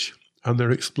knowledge and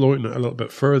they're exploiting it a little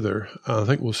bit further. And I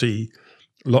think we'll see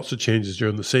lots of changes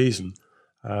during the season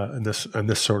in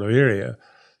this sort of area,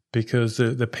 because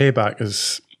the payback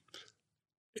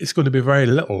it's going to be very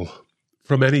little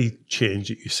from any change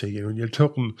that you see. And you're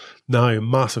talking now a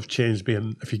massive change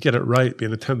being, if you get it right,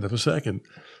 being a tenth of a second.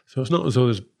 So it's not as though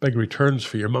there's big returns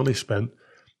for your money spent.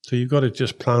 So you've got to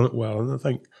just plan it well. And I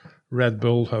think Red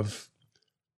Bull have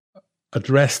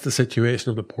addressed the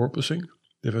situation of the porpoising.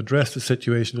 They've addressed the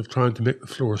situation of trying to make the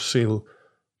floor sail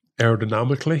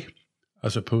aerodynamically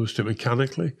as opposed to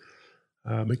mechanically.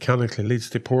 Mechanically leads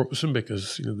to porpoising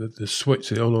because the switch,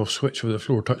 the on-off switch with the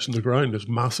floor touching the ground is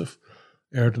massive.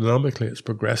 Aerodynamically, it's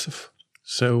progressive.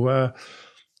 So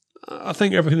I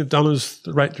think everything they've done is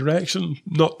the right direction.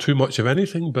 Not too much of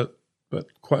anything, but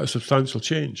quite a substantial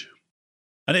change.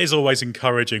 And it is always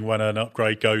encouraging when an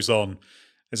upgrade goes on,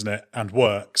 isn't it, and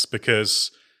works,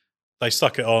 because they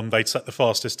stuck it on. They'd set the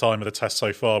fastest time of the test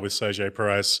so far with Sergio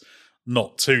Perez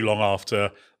not too long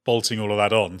after bolting all of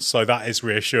that on. So that is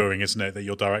reassuring, isn't it, that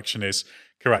your direction is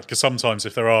correct? Because sometimes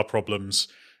if there are problems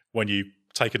when you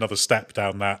take another step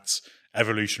down that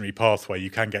evolutionary pathway, you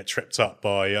can get tripped up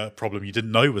by a problem you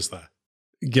didn't know was there.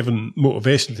 Given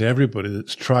motivation to everybody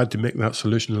that's tried to make that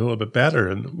solution a little bit better,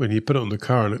 and when you put it on the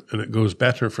car and it goes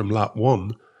better from lap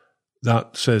one,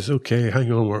 that says, okay,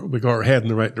 hang on, we got our head in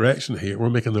the right direction here. We're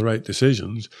making the right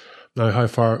decisions. Now,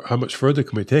 how much further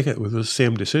can we take it with those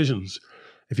same decisions?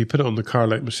 If you put it on the car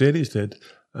like Mercedes did,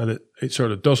 and it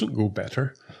sort of doesn't go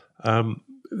better.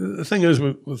 The thing is,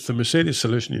 with the Mercedes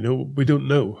solution, we don't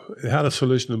know. They had a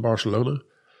solution in Barcelona.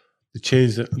 They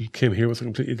changed it and came here with a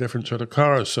completely different sort of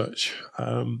car as such.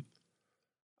 And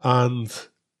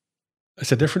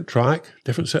it's a different track,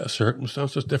 different set of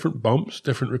circumstances, different bumps,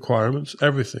 different requirements,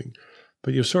 everything.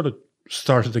 But you've sort of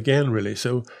started again, really.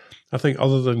 So I think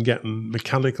other than getting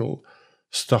mechanical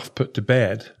stuff put to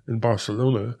bed in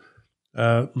Barcelona,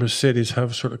 Mercedes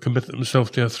have sort of committed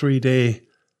themselves to a 3-day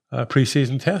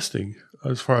pre-season testing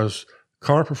as far as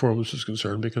car performance is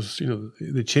concerned, because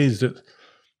they changed it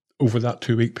over that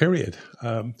 2-week period,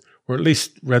 where at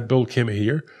least Red Bull came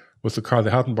here with the car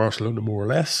they had in Barcelona, more or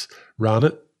less, ran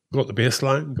it, got the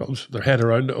baseline, got their head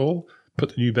around it all,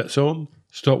 put the new bits on,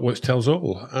 stopwatch tells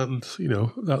all, and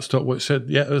that stopwatch said,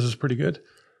 yeah, this is pretty good.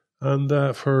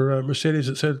 And for Mercedes,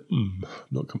 it said, I'm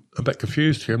a bit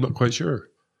confused here, I'm not quite sure.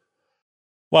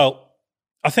 Well,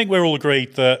 I think we're all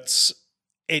agreed that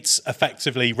it's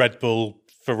effectively Red Bull,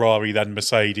 Ferrari, then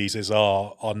Mercedes is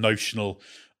our notional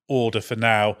order for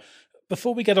now.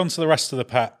 Before we get on to the rest of the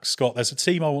pack, Scott, there's a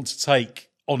team I want to take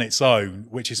on its own,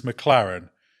 which is McLaren,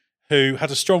 who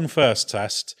had a strong first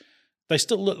test. They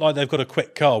still look like they've got a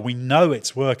quick car. We know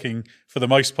it's working for the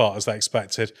most part as they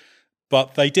expected,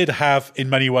 but they did have, in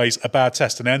many ways, a bad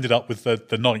test and ended up with the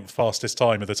 9th fastest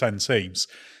time of the 10 teams.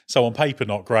 So on paper,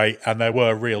 not great, and there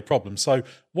were real problems. So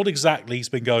what exactly has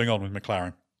been going on with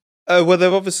McLaren? Well,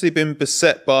 they've obviously been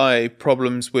beset by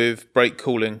problems with brake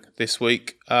cooling this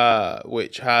week,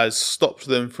 which has stopped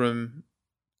them from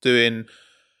doing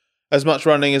as much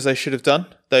running as they should have done.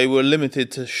 They were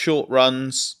limited to short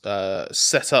runs,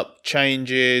 setup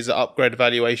changes, upgrade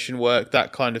evaluation work,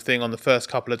 that kind of thing on the first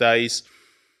couple of days.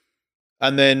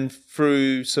 And then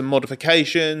through some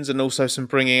modifications and also some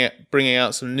bringing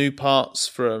out some new parts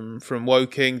from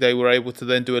Woking, they were able to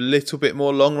then do a little bit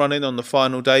more long running on the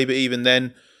final day. But even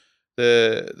then,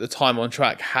 the time on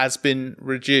track has been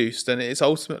reduced, and it's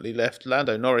ultimately left.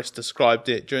 Lando Norris described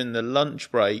it during the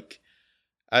lunch break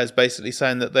as basically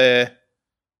saying that they're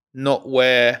not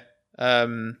where they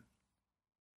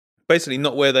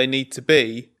need to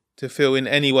be to feel in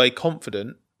any way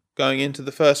confident going into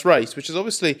the first race, which is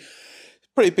obviously a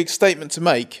pretty big statement to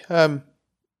make.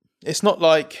 It's not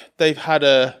like they've had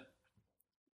an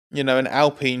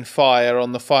Alpine fire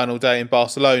on the final day in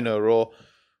Barcelona, or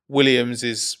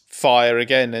Williams' fire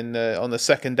again on the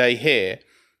second day here,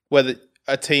 where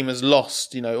a team has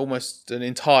lost, almost an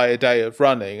entire day of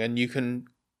running, and you can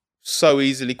so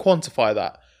easily quantify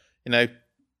that. You know,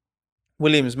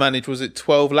 Williams managed, was it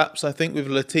 12 laps, I think, with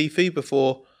Latifi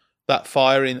before that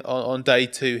fire on day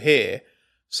 2 here.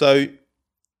 So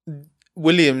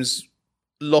Williams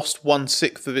lost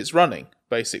 1/6 of its running,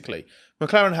 basically.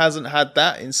 McLaren hasn't had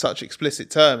that in such explicit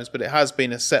terms, but it has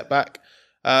been a setback.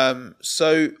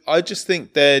 So I just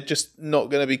think they're just not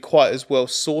going to be quite as well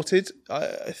sorted.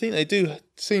 I think they do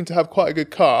seem to have quite a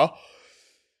good car.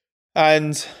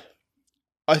 And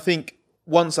I think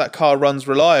once that car runs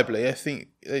reliably, I think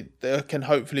they can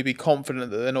hopefully be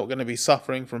confident that they're not going to be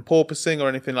suffering from porpoising or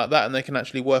anything like that, and they can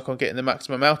actually work on getting the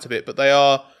maximum out of it. But they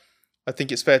are, I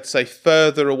think it's fair to say,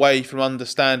 further away from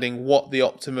understanding what the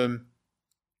optimum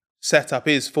setup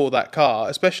is for that car,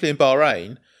 especially in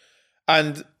Bahrain.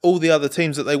 And all the other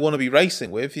teams that they want to be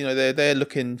racing with, you know, they're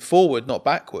looking forward, not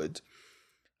backward.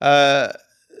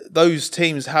 Those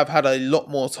teams have had a lot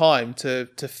more time to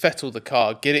fettle the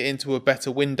car, get it into a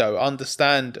better window,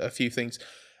 understand a few things.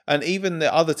 And even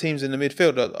the other teams in the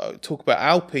midfield, I'll talk about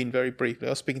Alpine very briefly.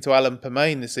 I was speaking to Alan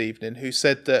Permain this evening, who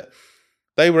said that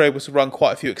they were able to run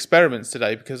quite a few experiments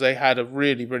today because they had a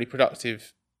really, really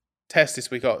productive test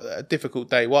this week, a difficult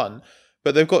day 1.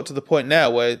 But they've got to the point now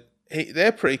where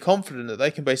they're pretty confident that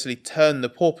they can basically turn the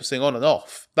porpoising on and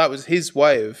off. That was his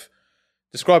way of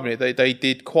describing it. They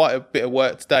did quite a bit of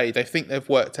work today. They think they've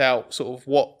worked out sort of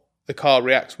what the car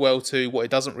reacts well to, what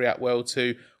it doesn't react well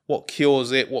to, what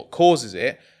cures it, what causes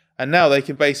it. And now they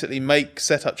can basically make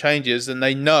setup changes, and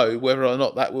they know whether or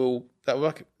not that will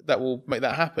make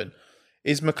that happen.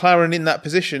 Is McLaren in that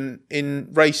position in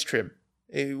race trim?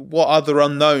 What other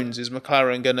unknowns is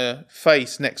McLaren going to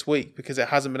face next week, because it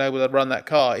hasn't been able to run that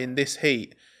car in this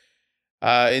heat,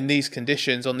 in these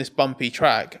conditions, on this bumpy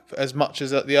track, as much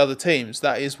as the other teams?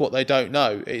 That is what they don't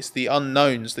know. It's the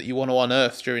unknowns that you want to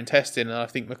unearth during testing, and I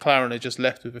think McLaren are just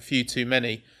left with a few too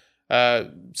many,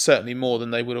 certainly more than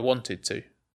they would have wanted to.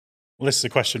 Well, this is a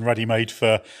question ready-made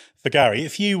for Gary.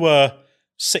 If you were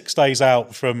 6 days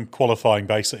out from qualifying,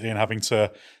 basically, and having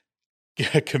to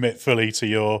commit fully to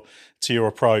your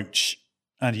approach,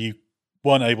 and you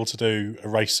weren't able to do a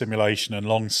race simulation and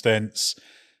long stints,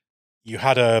 you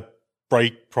had a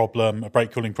brake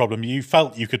cooling problem you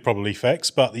felt you could probably fix,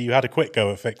 but you had a quick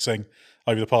go at fixing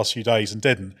over the past few days and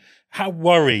didn't. How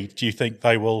worried do you think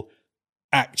they will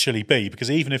actually be?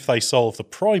 Because even if they solve the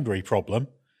primary problem,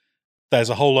 there's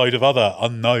a whole load of other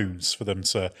unknowns for them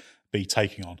to be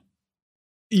taking on.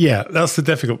 Yeah, that's the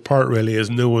difficult part, really, is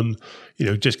knowing,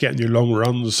 just getting your long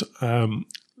runs,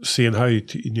 seeing how you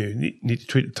need to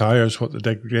treat the tyres, what the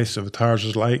degradation of the tyres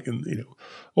is like, and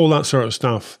all that sort of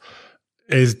stuff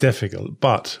is difficult.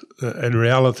 But in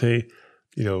reality,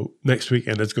 next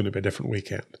weekend is going to be a different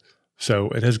weekend. So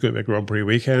it is going to be a Grand Prix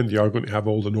weekend. You are going to have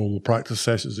all the normal practice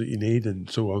sessions that you need, and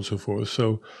so on and so forth.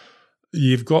 So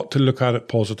you've got to look at it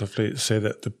positively to say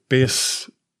that the base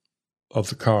of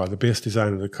the car, the base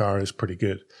design of the car is pretty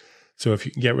good. So if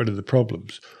you can get rid of the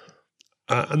problems,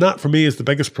 and that for me is the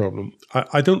biggest problem.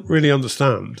 I don't really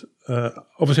understand.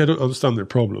 Obviously, I don't understand their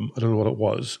problem. I don't know what it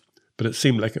was, but it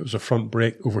seemed like it was a front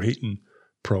brake overheating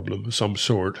problem of some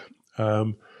sort.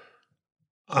 And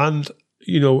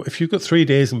if you've got 3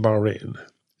 days in Bahrain,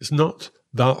 it's not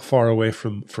that far away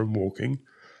from Woking.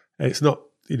 It's not.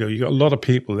 You got a lot of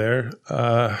people there.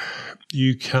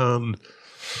 You can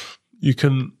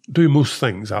do most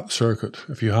things at the circuit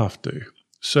if you have to.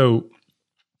 So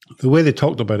the way they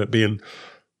talked about it being,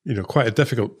 quite a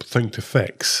difficult thing to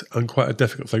fix, and quite a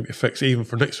difficult thing to fix even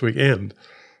for next weekend,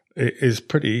 is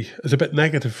a bit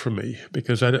negative for me,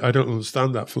 because I don't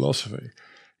understand that philosophy.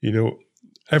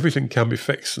 Everything can be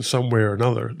fixed in some way or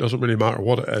another. It doesn't really matter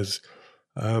what it is.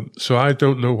 So I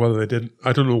don't know why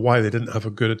they didn't have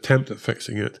a good attempt at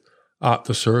fixing it at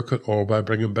the circuit or by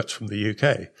bringing bits from the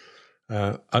UK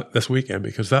at this weekend,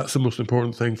 because that's the most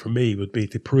important thing for me, would be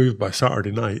to prove by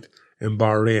Saturday night in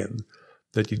Bahrain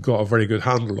that you've got a very good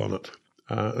handle on it.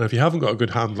 And if you haven't got a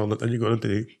good handle on it, then you're going into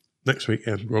the next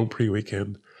weekend, Grand Prix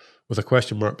weekend, with a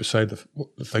question mark beside the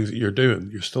things that you're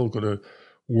doing. You're still going to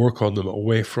work on them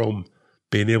away from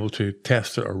being able to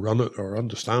test it or run it or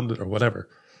understand it or whatever.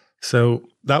 So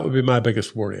that would be my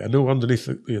biggest worry. I know underneath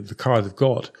the car they've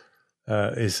got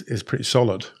is pretty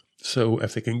solid. So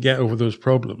if they can get over those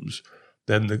problems,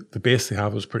 then the base they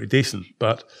have is pretty decent.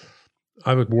 But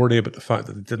I would worry about the fact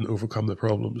that they didn't overcome the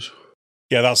problems.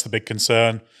 Yeah, that's the big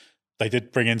concern. They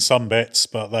did bring in some bits,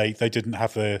 but they didn't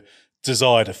have the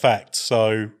desired effect.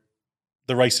 So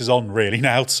the race is on really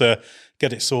now to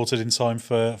get it sorted in time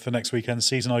for next weekend's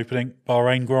season opening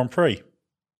Bahrain Grand Prix.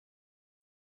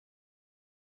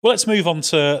 Well, let's move on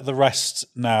to the rest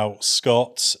now,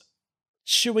 Scott.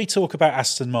 Should we talk about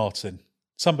Aston Martin?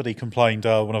 Somebody complained,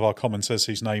 one of our commenters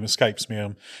whose name escapes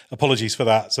me, apologies for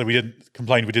that. So we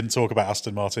didn't talk about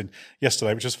Aston Martin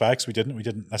yesterday, which is fair because we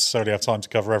didn't necessarily have time to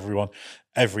cover everyone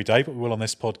every day, but we will on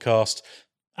this podcast.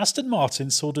 Aston Martin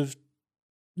sort of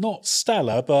not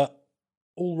stellar, but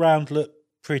all round look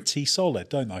pretty solid,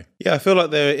 don't they? Yeah, I feel like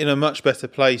they're in a much better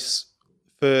place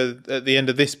at the end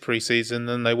of this pre-season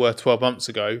than they were 12 months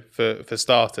ago for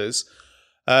starters.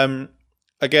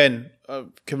 Again, I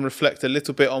can reflect a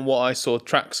little bit on what I saw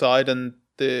trackside, and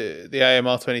the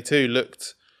AMR22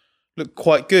 looked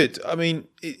quite good. I mean,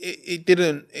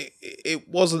 it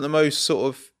wasn't the most sort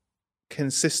of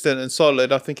consistent and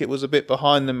solid. I think it was a bit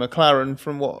behind the McLaren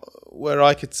from where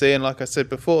I could see, and like I said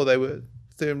before, they were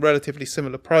doing relatively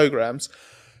similar programs.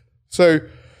 So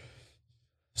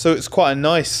it's quite a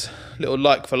nice little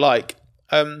like for like.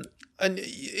 And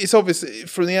it's obviously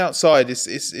from the outside,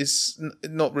 it's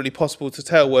not really possible to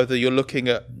tell whether you're looking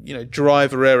at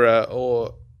driver error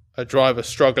or a driver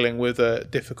struggling with a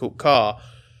difficult car.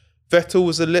 Vettel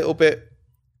was a little bit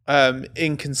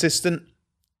inconsistent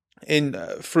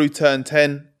through turn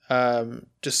 10,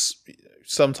 just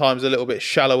sometimes a little bit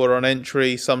shallower on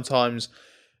entry, sometimes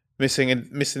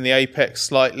missing the apex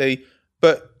slightly,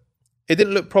 but it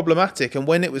didn't look problematic, and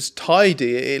when it was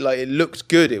tidy, it looked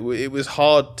good. It was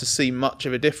hard to see much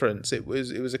of a difference. It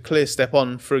was a clear step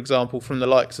on, for example, from the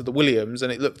likes of the Williams,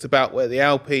 and it looked about where the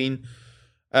Alpine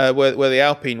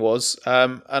was.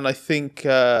 And I think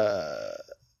Alonso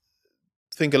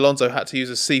had to use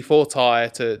a C4 tyre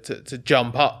to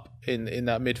jump up in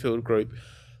that midfield group.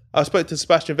 I spoke to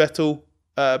Sebastian Vettel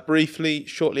briefly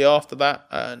shortly after that,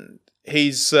 and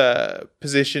his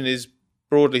position is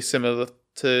broadly similar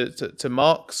to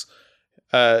Mark's.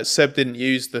 Seb didn't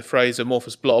use the phrase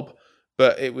amorphous blob,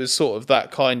 but it was sort of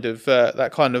that kind of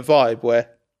vibe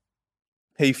where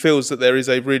he feels that there is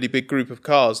a really big group of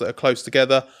cars that are close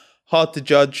together, hard to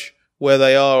judge where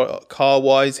they are car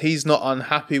wise. He's not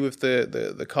unhappy with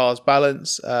the car's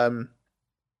balance.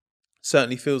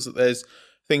 Certainly feels that there's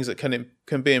things that can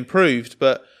be improved,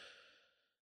 but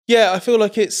yeah, I feel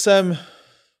like it's been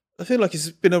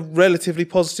a relatively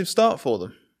positive start for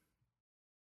them.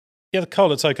 Yeah, the car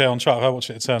looked okay on track. I watched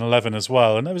it at turn 11 as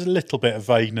well, and there was a little bit of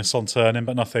vagueness on turning,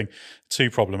 but nothing too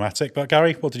problematic. But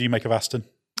Gary, what did you make of Aston?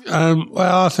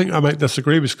 Well, I think I might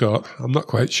disagree with Scott. I'm not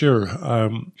quite sure.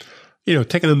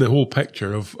 Taking in the whole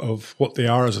picture of what they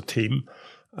are as a team,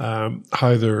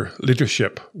 how their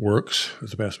leadership works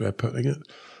is the best way of putting it.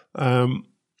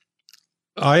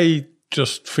 I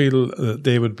just feel that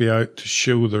they would be out to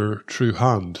show their true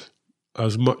hand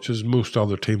as much as most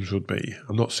other teams would be.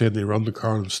 I'm not saying they run the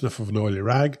car and sniff of an oily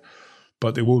rag,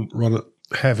 but they won't run it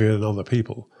heavier than other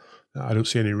people. I don't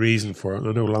see any reason for it. And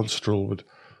I know Lawrence Stroll would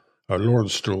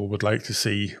like to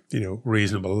see,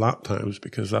 reasonable lap times,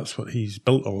 because that's what he's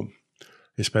built on,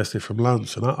 especially from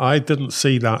Lance. And I didn't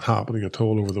see that happening at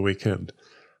all over the weekend.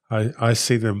 I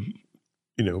see them,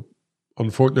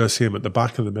 unfortunately I see them at the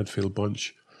back of the midfield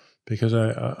bunch, because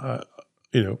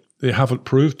they haven't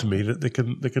proved to me that they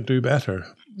can do better.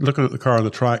 Looking at the car on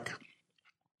the track,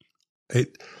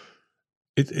 it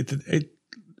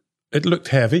looked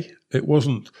heavy. It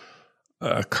wasn't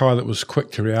a car that was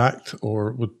quick to react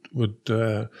or would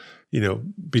be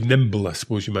nimble, I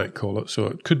suppose you might call it. So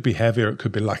it could be heavy or it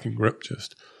could be lacking grip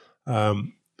just.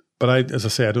 But as I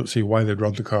say, I don't see why they'd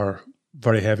run the car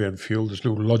very heavy on fuel. There's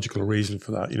no logical reason for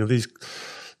that.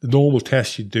 The normal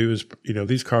test you do is,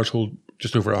 these cars hold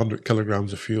just over 100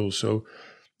 kilograms of fuel. So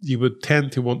you would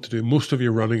tend to want to do most of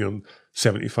your running on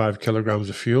 75 kilograms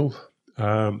of fuel.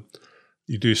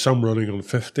 You do some running on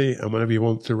 50, and whenever you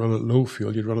want to run at low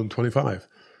fuel, you'd run on 25.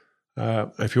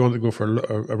 If you want to go for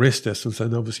a race distance,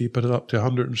 then obviously you put it up to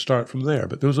 100 and start from there.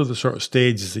 But those are the sort of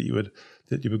stages that you would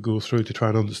go through to try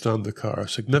and understand the car. A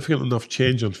significant enough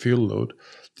change on fuel load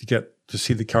to get to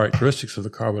see the characteristics of the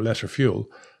car with lesser fuel,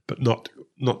 but not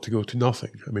to go to nothing.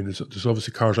 I mean, there's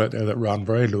obviously cars out there that ran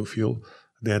very low fuel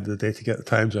at the end of the day to get the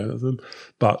times out of them.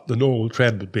 But the normal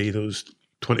trend would be those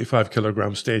 25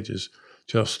 kilogram stages,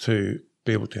 just to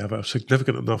be able to have a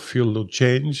significant enough fuel load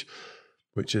change,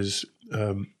 which is,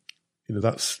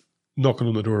 that's knocking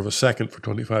on the door of a second for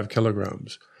 25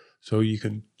 kilograms. So you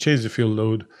can change the fuel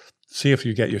load, see if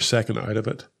you get your second out of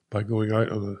it by going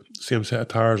out on the same set of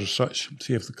tires or such,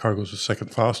 see if the car goes a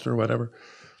second faster or whatever.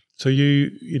 So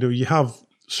you have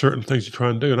certain things you try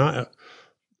and do, and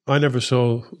I never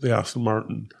saw the Aston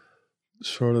Martin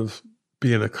sort of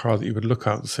being a car that you would look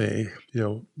at and say,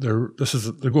 they're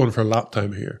going for a lap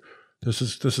time here. This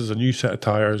is a new set of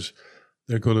tires.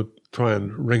 They're going to try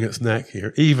and wring its neck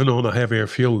here, even on a heavier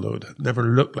fuel load. It never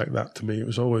looked like that to me. It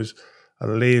was always a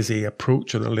lazy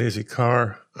approach and a lazy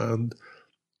car, and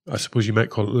I suppose you might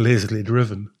call it lazily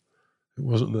driven. It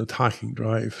wasn't an attacking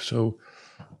drive. So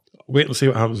wait and see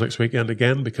what happens next weekend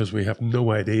again, because we have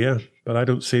no idea. But I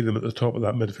don't see them at the top of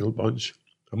that midfield bunch.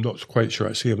 I'm not quite sure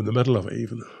I see them in the middle of it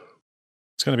even.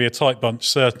 It's going to be a tight bunch,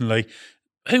 certainly.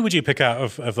 Who would you pick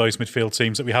out of those midfield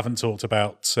teams that we haven't talked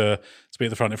about to be at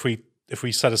the front? If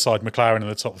we set aside McLaren in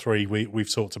the top three,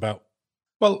 we've talked about.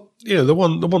 Well, the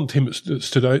one team that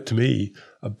stood out to me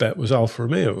a bit was Alfa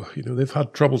Romeo. They've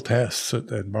had trouble tests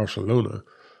in Barcelona,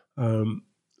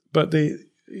 but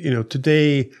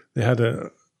today they had an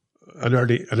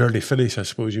early finish, I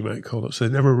suppose you might call it. So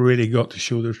they never really got to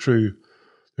show their true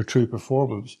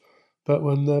performance. But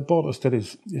when Bottas did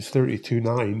his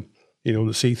 32.9, the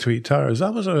C3 tires,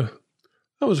 that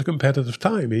was a competitive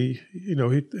time. He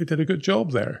did a good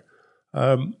job there,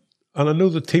 and I know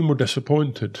the team were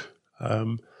disappointed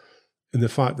in the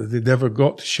fact that they never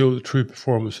got to show the true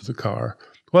performance of the car.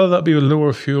 Whether that be with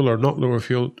lower fuel or not lower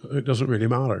fuel, it doesn't really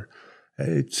matter.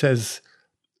 It says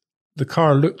the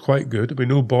car looked quite good. We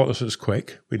know Bottas is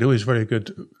quick. We know he's very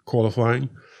good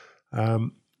qualifying.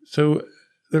 So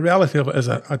the reality of it is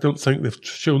I don't think they've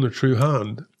shown their true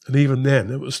hand. And even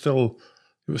then, it was still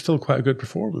quite a good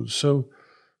performance. So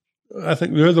I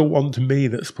think they're the one to me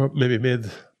that's maybe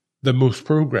made the most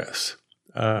progress.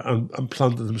 And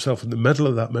planted themselves in the middle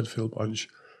of that midfield bunch,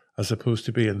 as opposed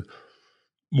to being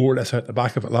more or less out the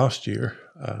back of it last year.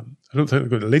 I don't think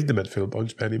they're going to lead the midfield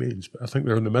bunch by any means, but I think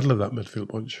they're in the middle of that midfield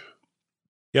bunch.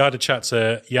 Yeah, I had a chat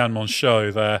to Jan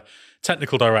Monchot, their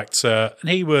technical director, and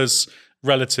he was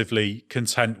relatively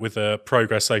content with the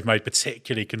progress they've made,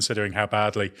 particularly considering how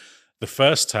badly the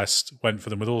first test went for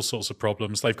them with all sorts of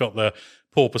problems. They've got the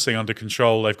porpoising under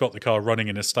control. They've got the car running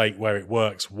in a state where it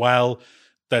works well.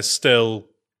 There's still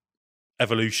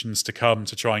evolutions to come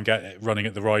to try and get it running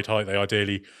at the right height they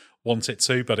ideally want it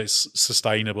to, but it's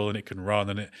sustainable and it can run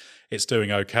and it's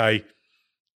doing okay.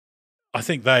 I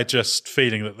think they're just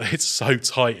feeling that it's so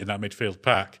tight in that midfield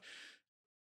pack.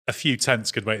 A few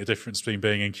tenths could make the difference between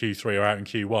being in Q3 or out in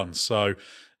Q1. So,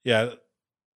 yeah,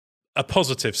 a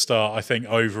positive start, I think,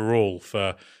 overall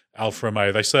for Alfa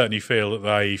Romeo. They certainly feel that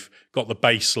they've got the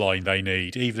baseline they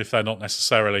need, even if they're not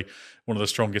necessarily one of the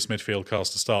strongest midfield cars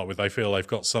to start with. They feel they've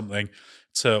got something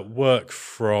to work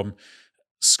from.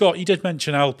 Scott, you did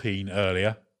mention Alpine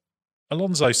earlier.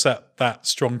 Alonso set that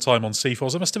strong time on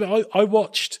C4s. I must admit, I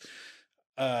watched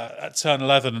at turn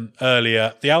 11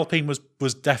 earlier. The Alpine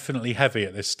was definitely heavy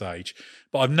at this stage,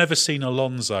 but I've never seen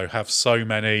Alonso have so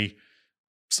many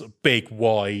sort of big,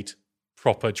 wide,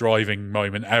 proper driving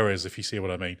moment errors, if you see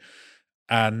what I mean.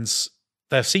 And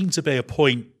there seemed to be a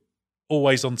point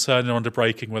always on turning or under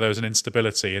braking where there was an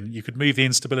instability, and you could move the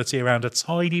instability around a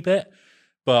tiny bit,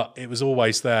 but it was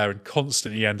always there and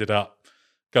constantly ended up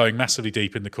going massively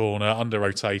deep in the corner,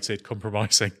 under-rotated,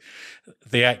 compromising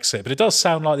the exit. But it does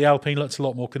sound like the Alpine looked a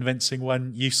lot more convincing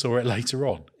when you saw it later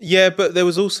on. Yeah, but there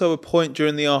was also a point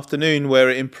during the afternoon where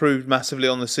it improved massively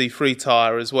on the C3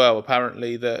 tyre as well.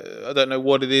 Apparently, I don't know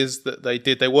what it is that they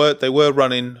did. They were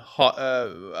running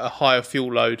a higher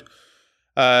fuel load.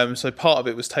 So part of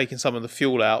it was taking some of the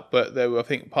fuel out, but I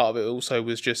think part of it also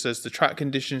was just as the track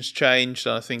conditions changed.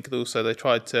 And I think also they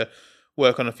tried to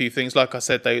work on a few things. Like I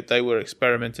said, they were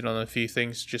experimenting on a few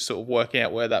things, just sort of working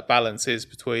out where that balance is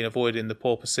between avoiding the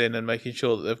porpoising and making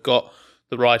sure that they've got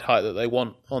the ride height that they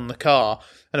want on the car.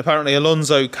 And apparently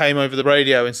Alonso came over the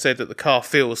radio and said that the car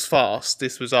feels fast.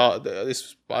 This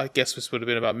I guess this would have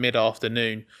been about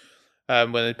mid-afternoon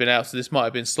when they'd been out. So this might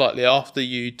have been slightly after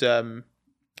you'd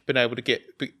been able to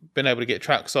get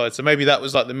trackside. So maybe that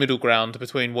was like the middle ground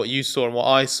between what you saw and what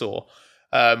I saw.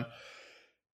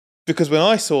 Because when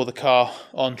I saw the car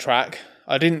on track,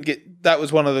 I didn't get. That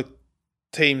was one of the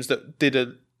teams that did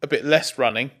a bit less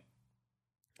running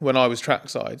when I was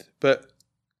trackside, but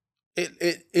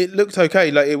it looked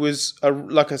okay. Like it was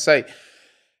like I say,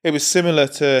 it was similar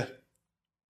to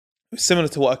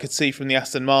what I could see from the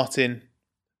Aston Martin,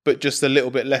 but just a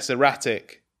little bit less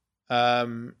erratic,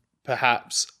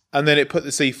 perhaps. And then it put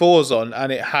the C4s on,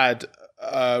 and it had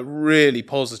a really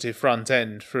positive front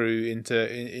end through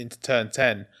into turn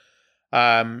 10.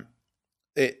 To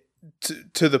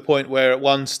the point where at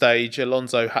one stage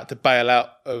Alonso had to bail out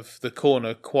of the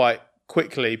corner quite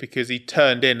quickly because he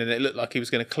turned in and it looked like he was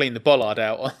going to clean the bollard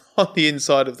out on the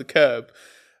inside of the curb.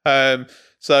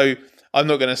 So I'm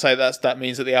not going to say that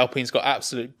means that the Alpine's got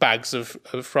absolute bags of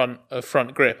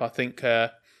front grip. I think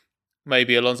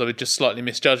maybe Alonso had just slightly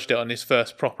misjudged it on his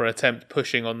first proper attempt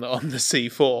pushing on the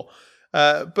C4.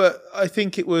 But I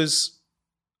think it was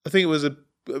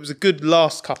a good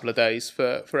last couple of days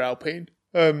for Alpine.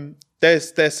 They're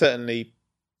certainly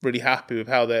really happy with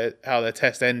how their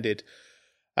test ended.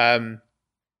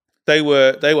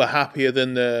 they were happier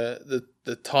than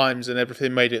the times and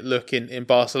everything made it look in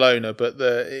Barcelona, but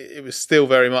it was still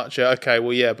very much okay.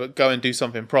 Well, yeah, but go and do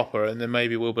something proper, and then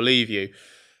maybe we'll believe you.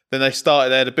 Then they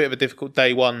had a bit of a difficult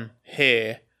day one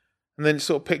here, and then it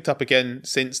sort of picked up again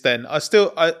since then. I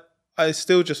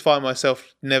still just find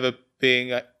myself never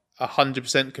being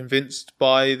 100% convinced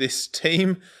by this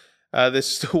team.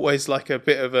 There's always like a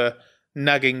bit of a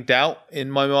nagging doubt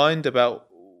in my mind about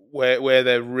where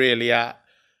they're really at.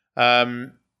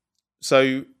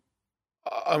 So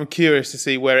I'm curious to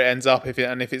see where it ends up if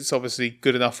it's obviously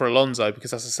good enough for Alonso,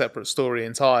 because that's a separate story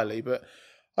entirely. But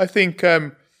I think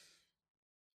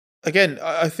again,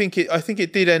 I think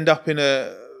it did end up in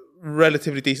a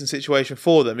relatively decent situation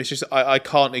for them. It's just I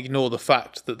can't ignore the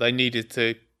fact that they needed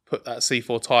to put that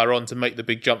C4 tyre on to make the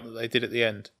big jump that they did at the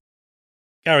end.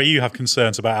 Gary, you have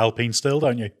concerns about Alpine still,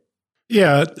 don't you?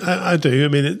 Yeah, I do. I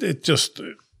mean, it just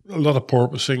a lot of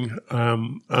porpoising,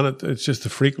 and it's just the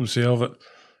frequency of it.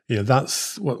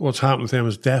 That's what's happened with them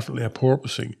is definitely a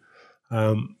porpoising.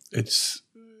 It's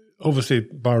obviously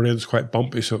Bahrain's quite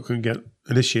bumpy, so it can get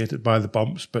initiated by the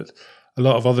bumps, but a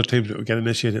lot of other teams that would get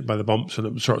initiated by the bumps and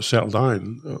it would sort of settle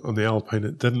down. On the Alpine,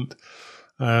 it didn't.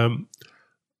 I'm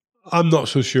not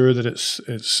so sure that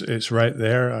it's right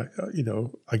there.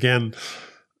 Again,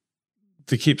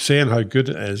 they keep saying how good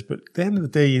it is, but at the end of the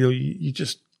day, you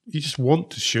just want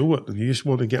to show it and you just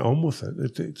want to get on with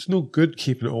it. It's no good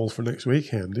keeping it all for next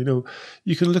weekend.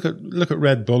 You can look at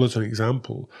Red Bull as an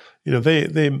example.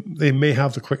 They may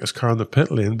have the quickest car in the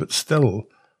pit lane, but still,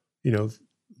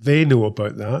 they know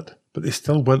about that, but they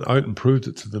still went out and proved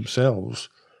it to themselves,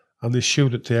 and they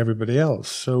showed it to everybody else.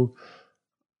 So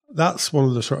that's one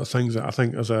of the sort of things that I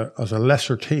think as a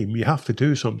lesser team you have to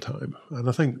do sometime. And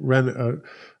I think Renault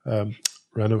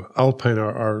Alpine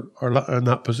are in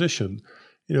that position.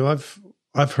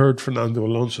 I've heard Fernando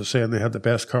Alonso saying they had the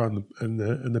best car in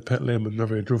the pit lane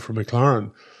whenever he drove for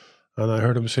McLaren, and I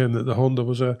heard him saying that the Honda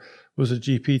was a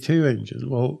GP2 engine.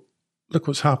 Well, look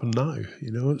what's happened now.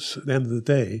 It's at the end of the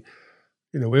day.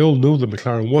 We all know the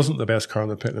McLaren wasn't the best car in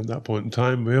the pit at that point in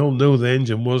time. We all know the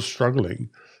engine was struggling,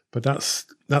 but that's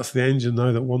the engine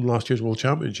now that won last year's World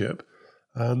Championship,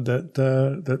 and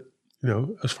that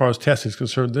as far as testing is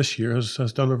concerned this year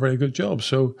has done a very good job.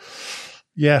 So.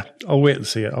 Yeah, I'll wait and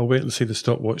see it. I'll wait and see the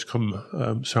stopwatch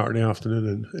come Saturday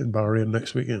afternoon in Bahrain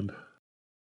next weekend.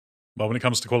 Well, when it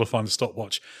comes to qualifying, the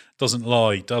stopwatch doesn't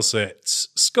lie, does it?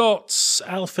 Scott's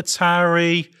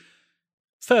AlphaTauri,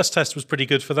 first test was pretty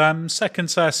good for them. Second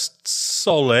test,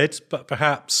 solid, but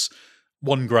perhaps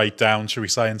one grade down, should we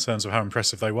say, in terms of how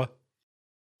impressive they were?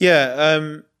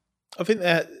 Yeah, I think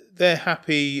they're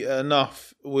happy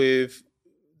enough with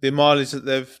the mileage that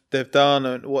they've done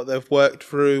and what they've worked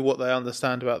through, what they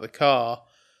understand about the car.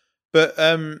 But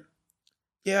I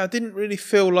didn't really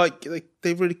feel like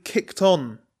they really kicked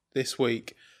on this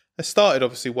week. They started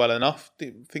obviously well enough.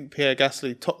 I think Pierre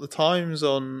Gasly topped the times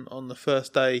on the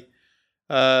first day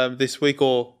this week,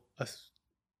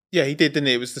 he did, didn't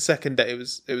he? It was the second day. It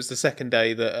was the second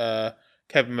day that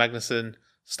Kevin Magnussen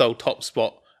stole top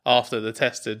spot after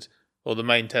the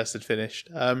main test had finished.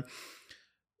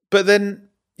 But then.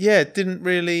 Yeah, it didn't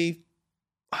really.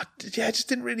 Just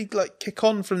didn't really kick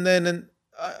on from then, and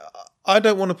I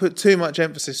don't want to put too much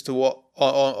emphasis to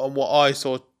on what I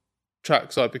saw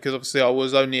trackside, because obviously I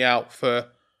was only out for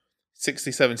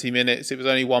 60, 70 minutes. It was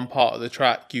only one part of the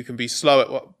track. You can be slow at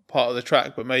what part of the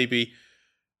track, but maybe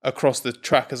across the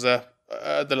track the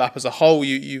lap as a whole,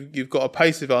 you've got a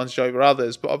pace advantage over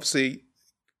others. But obviously,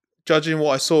 judging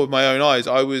what I saw with my own eyes,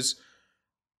 I was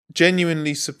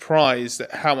genuinely surprised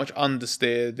at how much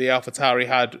understeer the AlphaTauri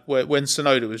had when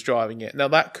Tsunoda was driving it. Now,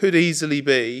 that could easily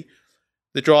be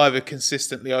the driver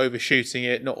consistently overshooting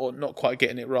it, not quite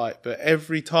getting it right. But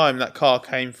every time that car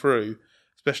came through,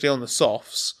 especially on the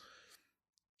softs,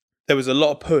 there was a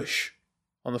lot of push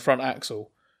on the front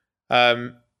axle.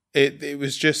 It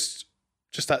was just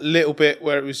that little bit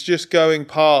where it was just going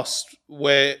past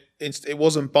where it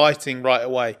wasn't biting right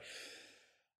away.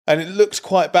 And it looked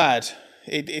quite bad.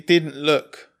 It didn't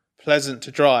look pleasant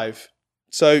to drive.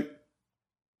 So,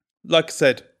 like I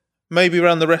said, maybe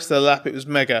around the rest of the lap it was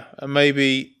mega, and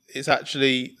maybe it's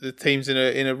actually the team's in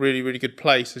a really, really good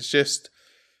place. It's just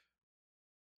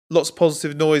lots of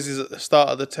positive noises at the start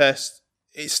of the test.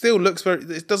 It still looks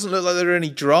it doesn't look like there are any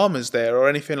dramas there or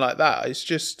anything like that. It's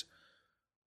just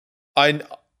I'm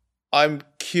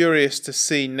curious to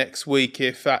see next week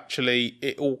if actually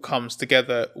it all comes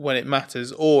together when it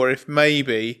matters, or if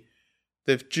maybe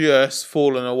they've just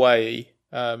fallen away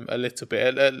a little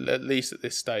bit, at least at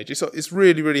this stage. It's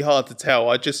really, really hard to tell.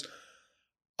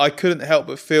 I couldn't help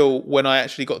but feel when I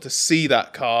actually got to see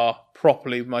that car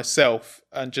properly myself,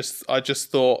 and I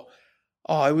just thought,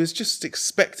 I was just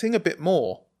expecting a bit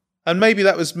more. And maybe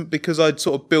that was because I'd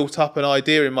sort of built up an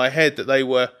idea in my head that they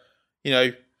were,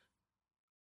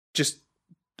 just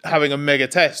having a mega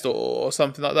test or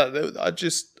something like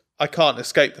that. I can't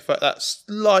escape the fact, that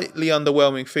slightly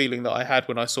underwhelming feeling that I had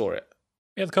when I saw it.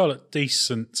 Yeah, the car looked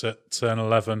decent at turn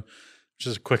 11, which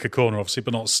is a quicker corner, obviously,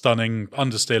 but not stunning.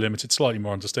 Understeer limited, slightly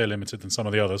more understeer limited than some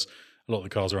of the others. A lot of the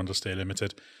cars are understeer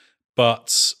limited.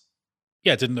 But,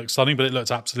 yeah, it didn't look stunning, but it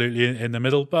looked absolutely in the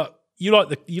middle. But you like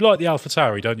the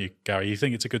AlphaTauri, don't you, Gary? You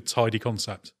think it's a good, tidy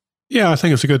concept? Yeah, I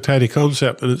think it's a good, tidy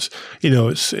concept, and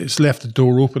it's left the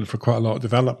door open for quite a lot of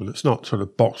development. It's not sort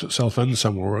of boxed itself in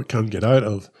somewhere where it can't get out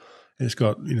of. It's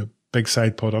got big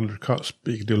side pod undercuts,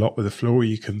 but you can do a lot with the floor.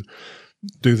 You can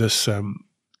do this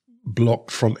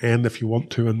blocked front end if you want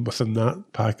to, and within that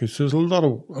package, there's a lot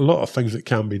of things that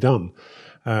can be done.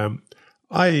 The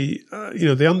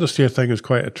understeer thing is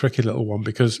quite a tricky little one,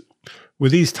 because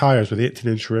with these tyres with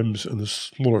 18-inch rims and the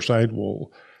smaller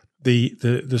sidewall, the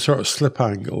sort of slip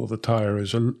angle of the tyre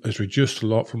is reduced a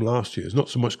lot from last year. There's not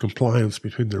so much compliance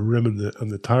between the rim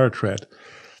and the tyre tread.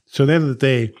 So at the end of the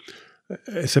day,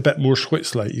 it's a bit more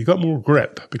Switz-like. You got more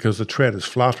grip because the tread is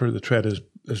flatter, the tread is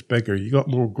bigger. You got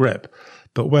more grip,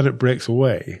 but when it breaks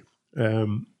away,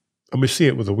 and we see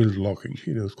it with the wheel locking.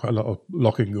 There's quite a lot of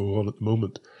locking going on at the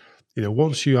moment.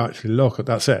 Once you actually lock it,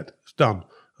 that's it. It's done.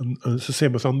 And it's the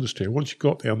same with understeer. Once you've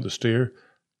got the understeer,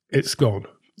 it's gone.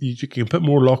 You can put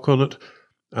more lock on it,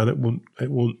 and it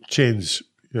won't change.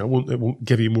 It won't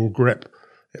give you more grip.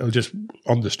 It'll just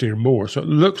understeer more. So it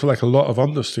looks like a lot of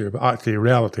understeer, but actually in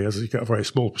reality, as you get a very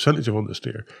small percentage of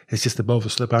understeer, it's just above the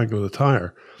slip angle of the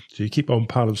tyre. So you keep on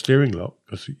padding steering lock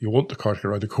because you want the car to get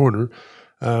around the corner,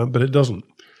 but it doesn't.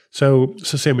 So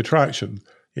it's the same with traction.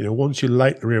 Once you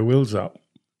light the rear wheels up,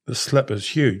 the slip is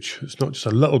huge. It's not just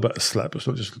a little bit of slip. It's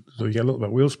not just so you get a little bit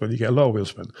of wheel spin, you get a lot of wheel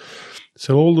spin.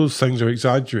 So all those things are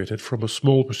exaggerated from a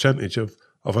small percentage of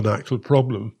an actual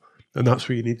problem. And that's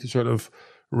where you need to sort of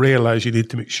realise you need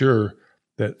to make sure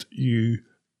that you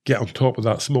get on top of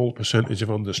that small percentage of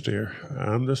understeer.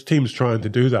 And there's teams trying to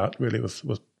do that really with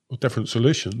different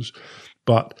solutions.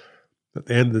 But at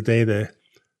the end of the day,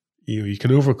 you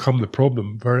can overcome the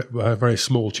problem by a very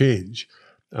small change.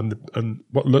 And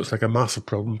what looks like a massive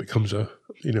problem becomes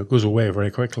goes away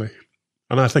very quickly.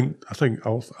 And I think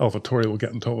AlphaTauri will get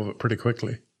on top of it pretty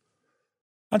quickly.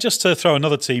 And just to throw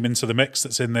another team into the mix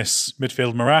that's in this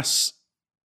midfield morass,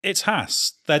 it's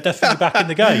Haas. They're definitely back in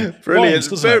the game. Brilliant.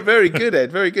 Very good,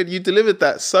 Ed. Very good. You delivered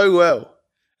that so well.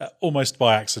 Almost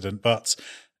by accident, but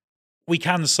we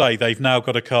can say they've now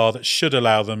got a car that should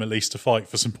allow them at least to fight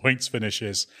for some points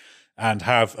finishes and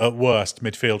have, at worst,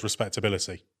 midfield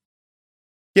respectability.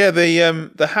 Yeah,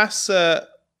 the Haas,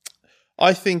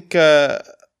 I think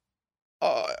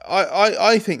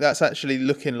I think that's actually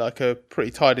looking like a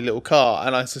pretty tidy little car,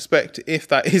 and I suspect if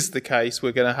that is the case,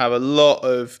 we're going to have a lot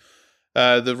of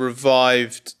the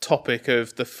revived topic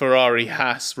of the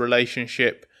Ferrari-Haas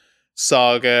relationship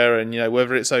saga, and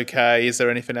whether it's okay, is there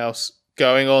anything else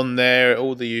going on there,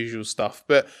 all the usual stuff.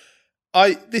 But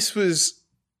I was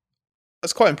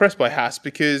quite impressed by Haas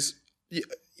because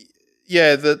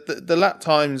the lap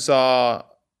times are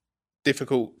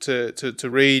difficult to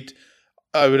read.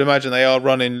 I would imagine they are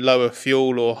running lower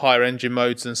fuel or higher engine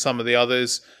modes than some of the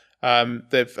others.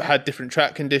 They've had different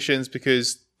track conditions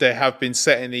because they have been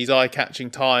setting these eye-catching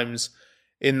times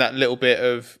in that little bit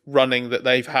of running that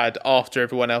they've had after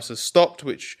everyone else has stopped,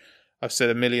 which I've said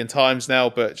a million times now,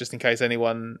 but just in case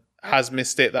anyone has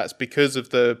missed it, that's because of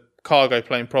the cargo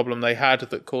plane problem they had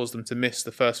that caused them to miss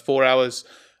the first 4 hours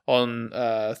on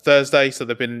Thursday. So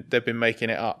they've been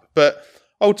making it up. But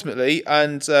ultimately,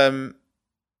 and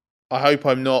I hope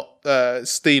I'm not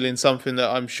stealing something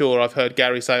that I'm sure I've heard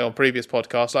Gary say on previous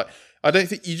podcasts. Like, I don't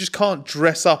think you just can't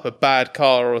dress up a bad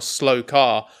car or a slow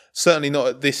car, certainly not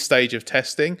at this stage of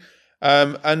testing.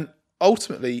 And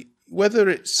ultimately, whether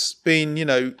it's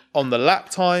been, on the lap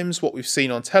times, what we've seen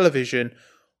on television,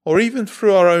 or even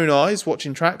through our own eyes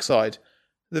watching trackside,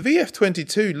 the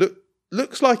VF22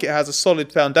 looks like it has a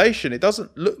solid foundation. It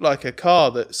doesn't look like a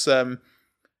car that's...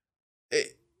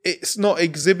 It's not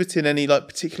exhibiting any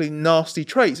particularly nasty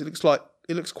traits. It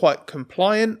looks quite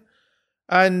compliant,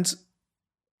 and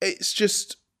it's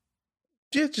just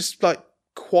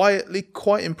quietly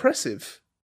quite impressive.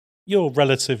 You're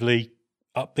relatively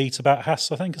upbeat about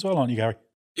Haas, I think, as well, aren't you, Gary?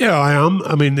 Yeah, I am.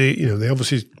 I mean, they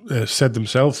obviously said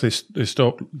themselves they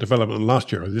stopped development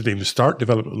last year. They didn't even start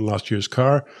development on last year's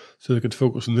car, so they could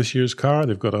focus on this year's car.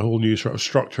 They've got a whole new sort of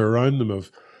structure around them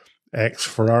of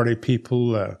ex-Ferrari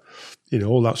people,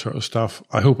 all that sort of stuff.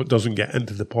 I hope it doesn't get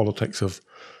into the politics of,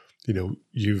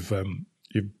 you've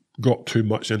got too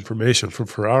much information from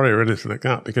Ferrari or anything like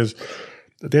that, because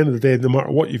at the end of the day, no matter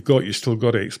what you've got, you still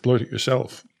got to exploit it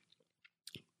yourself.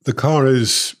 The car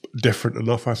is different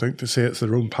enough, I think, to say it's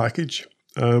their own package.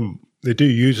 They do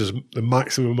use the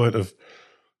maximum amount of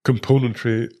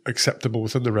componentry acceptable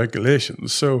within the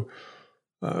regulations. So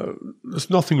there's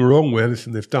nothing wrong with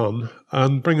anything they've done.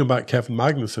 And bringing back Kevin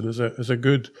Magnussen is a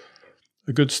good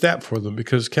step for them,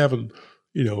 because Kevin,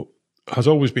 has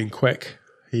always been quick.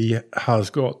 He has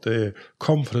got the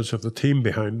confidence of the team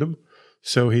behind him.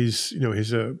 So he's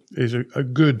a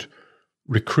good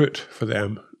recruit for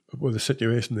them with the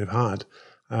situation they've had.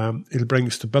 He'll bring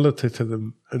stability to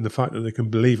them in the fact that they can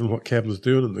believe in what Kevin's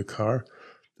doing in the car.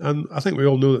 And I think we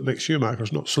all know that Mick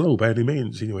Schumacher's not slow by any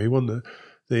means. He won the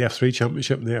F3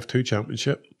 championship and the F2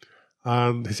 championship,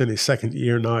 and he's in his second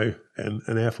year now in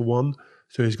F1.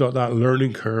 So he's got that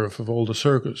learning curve of all the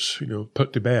circuits,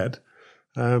 put to bed.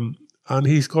 And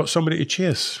he's got somebody to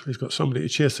chase. He's got somebody to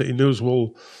chase that he knows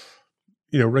will,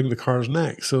 wring the car's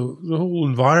neck. So the whole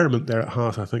environment there at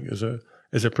Haas, I think, is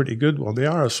a pretty good one. They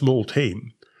are a small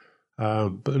team,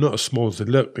 but they're not as small as they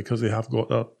look, because they have got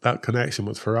that connection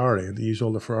with Ferrari, and they use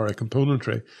all the Ferrari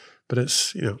componentry. But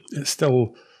it's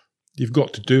still, you've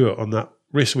got to do it on that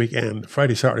race weekend,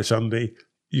 Friday, Saturday, Sunday.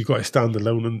 You've got to stand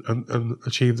alone and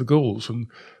achieve the goals. And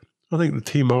I think the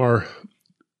team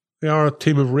they are a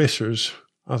team of racers.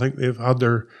 I think they've had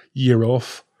their year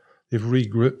off. They've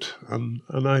regrouped, and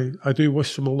I do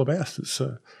wish them all the best.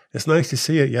 It's nice to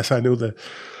see it. Yes, I know that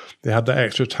they had that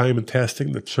extra time in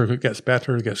testing. The circuit gets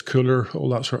better, it gets cooler, all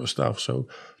that sort of stuff. So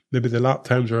maybe the lap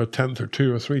times are a tenth or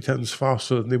 2 or 3 tenths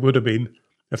faster than they would have been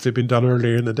if they'd been done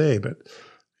earlier in the day. But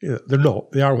they're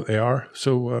not. They are what they are.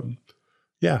 So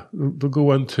they'll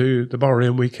go into the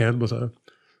Bahrain weekend with a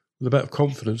bit of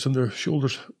confidence, and the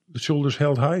shoulders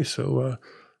held high. So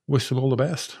wish them all the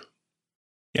best.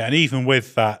 Yeah, and even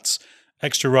with that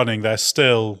extra running, they're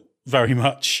still very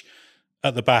much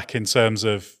at the back in terms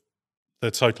of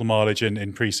the total mileage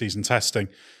in pre-season testing.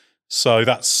 So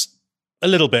that's a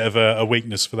little bit of a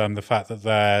weakness for them, the fact that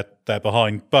they're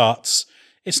behind. But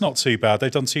it's not too bad. They've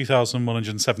done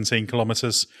 2,117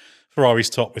 kilometres. Ferrari's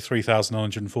top with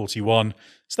 3,941.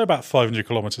 So they're about 500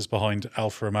 kilometres behind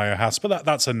Alfa Romeo Haas. But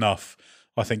that's enough,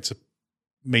 I think, to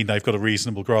mean they've got a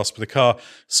reasonable grasp of the car.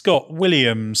 Scott,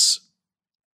 Williams,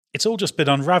 it's all just been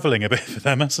unravelling a bit for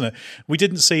them, hasn't it? We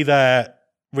didn't see their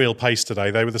real pace today.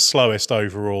 They were the slowest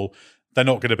overall. They're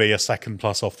not going to be a second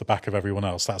plus off the back of everyone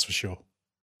else, that's for sure.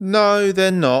 No, they're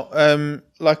not.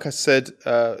 Like I said,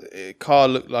 car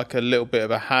looked like a little bit of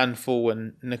a handful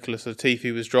when Nicholas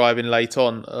Latifi was driving late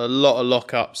on. A lot of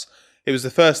lockups. It was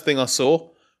the first thing I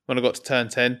saw when I got to turn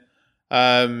 10.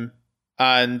 And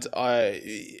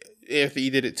if he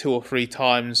did it 2 or 3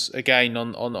 times again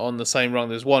on the same run,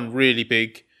 there's one really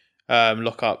big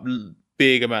lockup,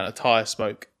 big amount of tyre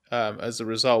smoke as a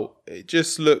result. It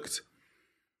just looked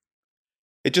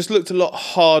a lot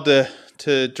harder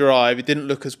to drive. It didn't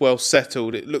look as well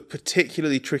settled. It looked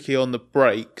particularly tricky on the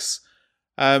brakes.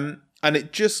 And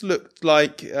it just looked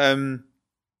like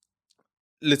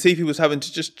Latifi was having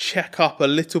to just check up a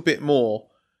little bit more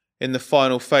in the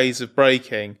final phase of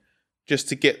braking just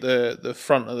to get the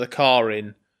front of the car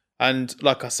in. And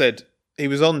like I said, he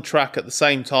was on track at the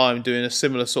same time doing a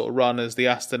similar sort of run as the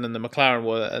Aston and the McLaren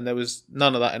were, and there was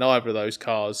none of that in either of those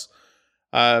cars.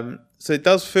 So it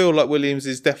does feel like Williams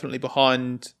is definitely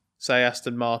behind, say,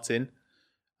 Aston Martin.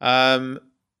 And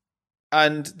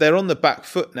they're on the back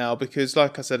foot now because,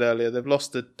 like I said earlier, they've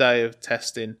lost a day of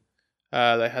testing.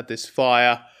 They had this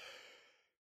fire,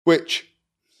 which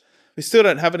we still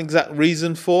don't have an exact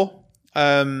reason for.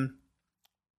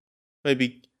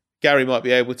 Maybe Gary might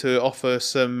be able to offer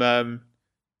some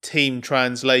team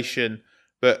translation,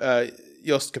 but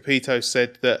Jost Capito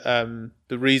said that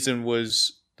the reason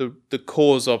was the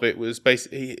cause of it was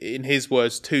basically, in his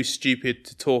words, too stupid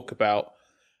to talk about,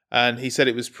 and he said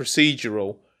it was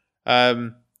procedural,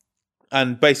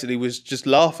 and basically was just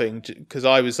laughing because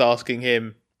I was asking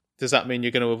him, does that mean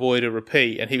you're going to avoid a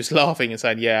repeat? And he was laughing and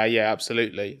saying, yeah,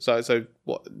 absolutely. So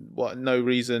what? No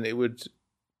reason it would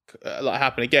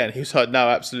happen again. He was like, no,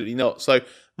 absolutely not. So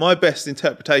my best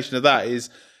interpretation of that is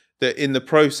that in the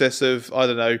process of, I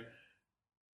don't know,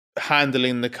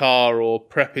 handling the car or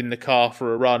prepping the car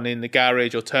for a run in the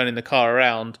garage or turning the car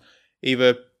around,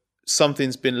 either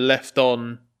something's been left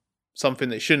on, something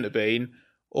that shouldn't have been,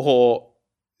 or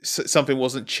something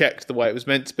wasn't checked the way it was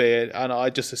meant to be. And I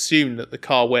just assumed that the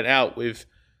car went out with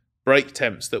brake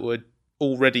temps that were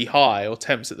already high, or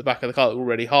temps at the back of the car that were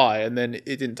already high, and then it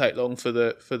didn't take long for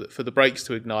the brakes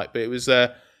to ignite. But it was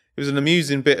was an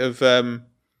amusing bit of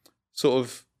sort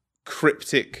of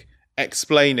cryptic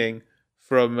explaining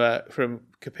from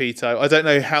Capito. I don't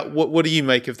know what do you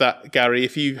make of that, Gary?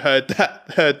 If you heard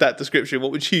that description,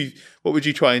 what would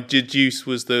you try and deduce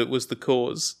was the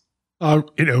cause?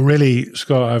 Really,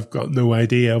 Scott, I've got no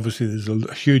idea. Obviously, there's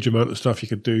a huge amount of stuff you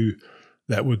could do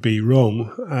that would be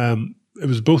wrong. It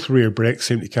was both rear brakes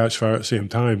seemed to catch fire at the same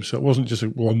time, so it wasn't just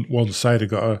one side had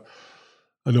got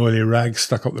an oily rag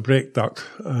stuck up the brake duct.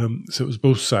 So it was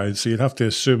both sides. So you'd have to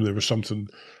assume there was something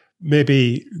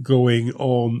maybe going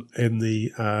on in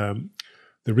the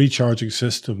recharging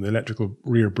system, the electrical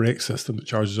rear brake system that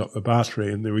charges up the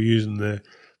battery, and they were using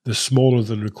the smaller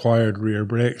than required rear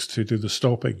brakes to do the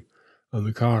stopping on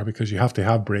the car, because you have to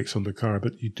have brakes on the car,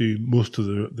 but you do most of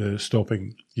the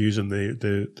stopping using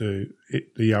the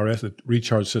ERS, the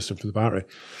recharge system for the battery.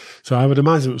 So I would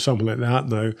imagine it was something like that.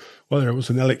 Now, whether it was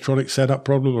an electronic setup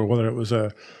problem or whether it was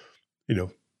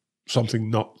something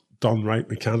not done right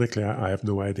mechanically, I have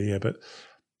no idea. But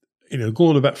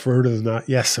going a bit further than that,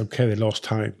 yes, okay, they lost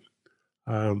time,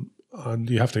 and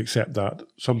you have to accept that.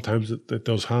 Sometimes it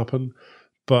does happen.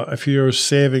 But if you're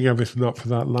saving everything up for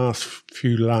that last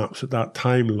few laps that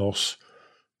time loss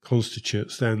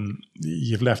constitutes, then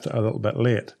you've left it a little bit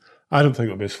late. I don't think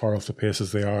it'll be as far off the pace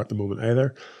as they are at the moment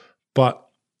either. But,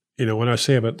 when I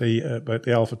say about the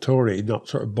AlphaTauri not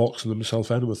sort of boxing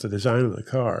themselves in with the design of the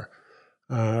car,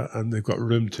 and they've got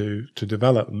room to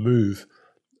develop and move,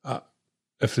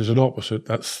 if there's an opposite,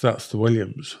 that's the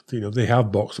Williams. They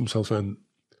have boxed themselves in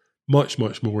much,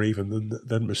 much more even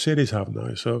than Mercedes have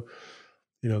now. So,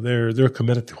 they're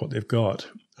committed to what they've got,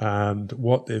 and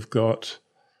what they've got,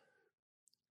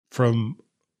 from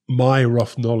my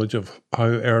rough knowledge of how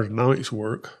aerodynamics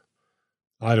work,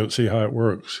 I don't see how it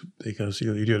works, because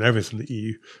you're doing everything that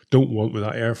you don't want with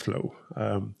that airflow.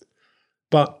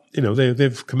 But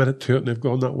they've committed to it and they've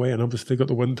gone that way, and obviously they've got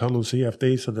the wind tunnel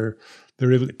CFD, so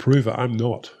they're able to prove it. I'm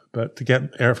not, but to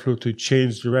get airflow to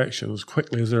change direction as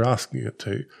quickly as they're asking it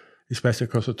to, especially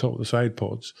across the top of the side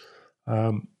pods.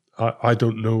 I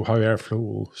don't know how airflow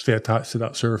will stay attached to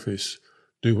that surface,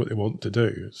 do what they want to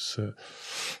do.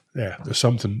 There's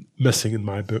something missing in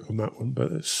my book on that one,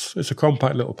 but it's a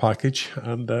compact little package,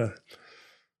 and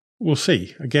we'll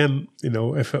see. Again,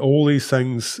 if all these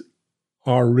things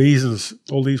are reasons,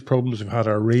 all these problems we've had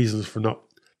are reasons for not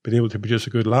being able to produce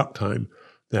a good lap time,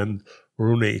 then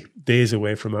we're only days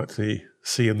away from actually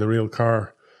seeing the real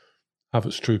car have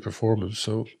its true performance.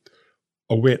 So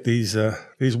await these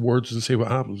words and see what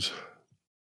happens.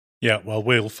 Yeah, well,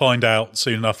 we'll find out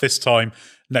soon enough. This time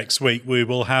next week, we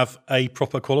will have a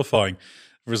proper qualifying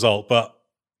result. But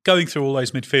going through all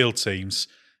those midfield teams,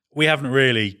 we haven't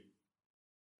really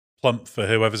plumped for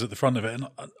whoever's at the front of it. And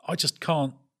I just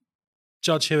can't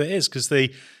judge who it is, because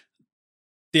the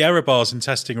error bars in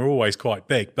testing are always quite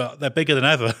big, but they're bigger than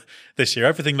ever this year.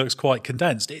 Everything looks quite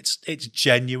condensed. It's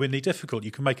genuinely difficult.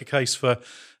 You can make a case for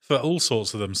all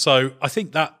sorts of them. So I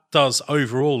think that does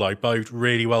overall, though, bode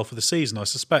really well for the season. I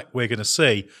suspect we're going to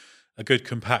see a good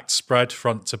compact spread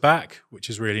front to back, which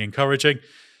is really encouraging.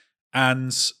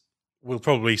 And we'll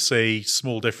probably see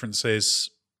small differences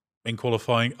in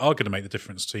qualifying are going to make the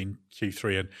difference between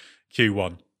Q3 and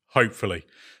Q1, hopefully.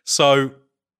 So,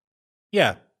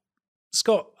 yeah,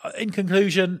 Scott, in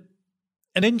conclusion,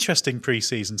 an interesting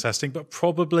pre-season testing, but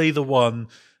probably the one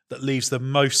that leaves the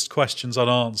most questions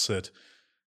unanswered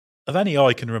of any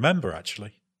I can remember,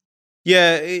 actually.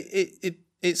 Yeah,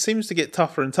 it seems to get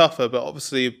tougher and tougher, but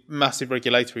obviously a massive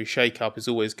regulatory shake-up is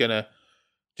always going to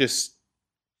just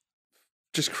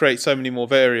create so many more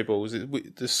variables.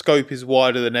 The scope is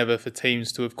wider than ever for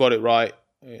teams to have got it right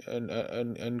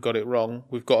and got it wrong.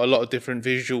 We've got a lot of different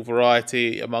visual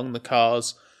variety among the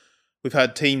cars. We've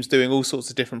had teams doing all sorts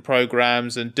of different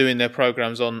programs and doing their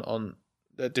programs on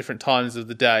at different times of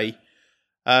the day.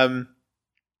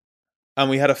 And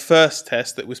we had a first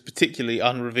test that was particularly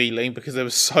unrevealing because there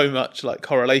was so much like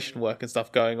correlation work and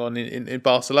stuff going on in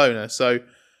Barcelona. So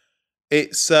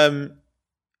it's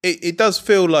it does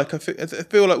feel like I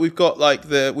feel like we've got like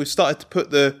we've started to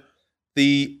put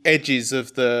the edges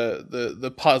of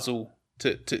the puzzle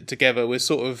together. We're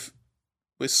sort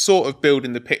of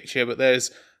building the picture, but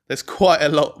there's quite a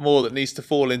lot more that needs to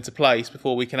fall into place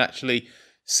before we can actually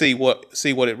see what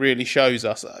it really shows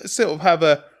us. I sort of have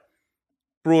a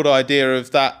broad idea of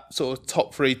that sort of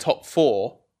top 3, top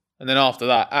 4, and then after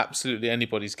that, absolutely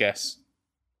anybody's guess.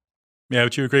 Yeah,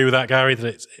 would you agree with that, Gary?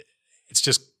 That it's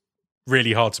just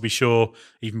really hard to be sure,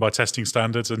 even by testing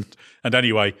standards. And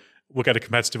anyway, we'll get a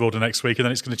competitive order next week, and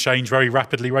then it's going to change very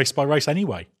rapidly, race by race,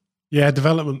 anyway. Yeah,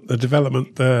 the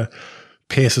development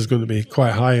pace is going to be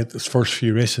quite high at this first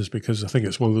few races, because I think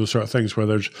it's one of those sort of things where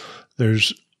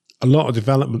there's a lot of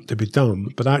development to be done,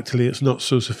 but actually it's not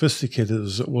so sophisticated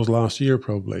as it was last year,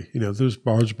 probably. You know, those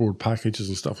barge board packages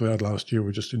and stuff we had last year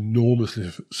were just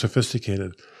enormously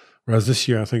sophisticated, whereas this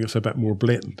year I think it's a bit more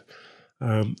blatant.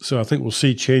 So I think we'll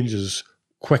see changes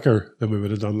quicker than we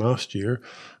would have done last year,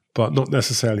 but not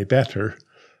necessarily better.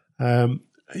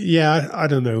 I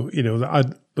don't know. You know,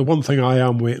 the one thing I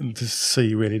am waiting to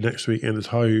see really next weekend is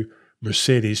how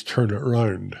Mercedes turn it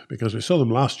around, because we saw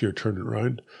them last year turn it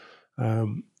around.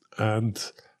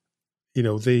 And, you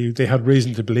know, they had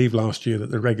reason to believe last year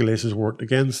that the regulations worked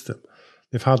against them.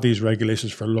 They've had these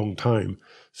regulations for a long time,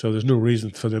 so there's no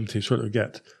reason for them to sort of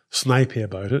get snipey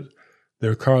about it.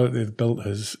 Their car that they've built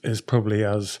is probably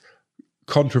as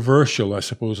controversial, I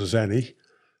suppose, as any,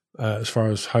 as far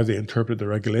as how they interpret the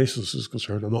regulations is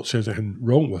concerned. I'm not saying there's anything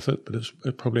wrong with it, but it's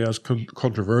probably as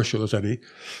controversial as any.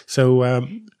 So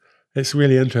it's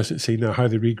really interesting to see now how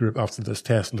they regroup after this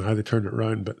test and how they turn it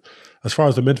around. But as far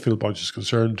as the midfield bunch is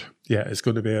concerned, yeah, it's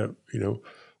going to be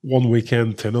one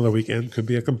weekend to another weekend could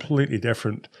be a completely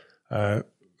different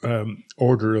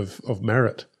order of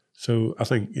merit. So I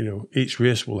think, you know, each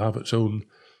race will have its own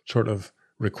sort of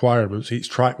requirements. Each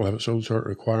track will have its own sort of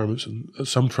requirements, and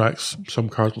some tracks, some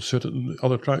cars will suit it, and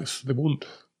other tracks they won't.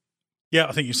 Yeah,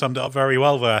 I think you summed it up very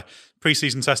well there.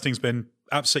 Pre-season testing's been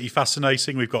absolutely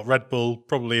fascinating. We've got Red Bull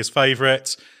probably as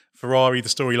favourite. Ferrari, the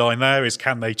storyline there is,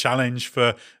 can they challenge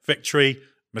for victory?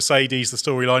 Mercedes, the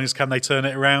storyline is, can they turn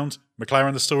it around?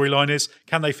 McLaren, the storyline is,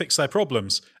 can they fix their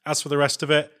problems? As for the rest of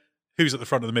it, who's at the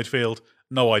front of the midfield?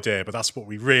 No idea, but that's what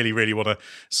we really, really want to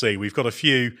see. We've got a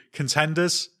few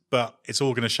contenders, but it's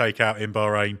all going to shake out in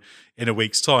Bahrain in a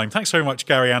week's time. Thanks very much,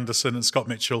 Gary Anderson and Scott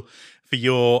Mitchell, for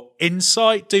your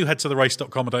insight. Do head to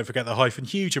therace.com and don't forget the hyphen.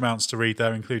 Huge amounts to read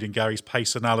there, including Gary's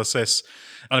pace analysis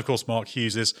and, of course, Mark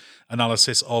Hughes'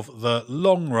 analysis of the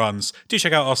long runs. Do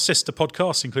check out our sister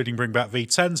podcasts, including Bring Back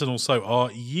V10s, and also our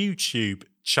YouTube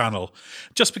channel.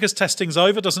 Just because testing's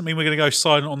over doesn't mean we're going to go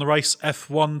silent on the Race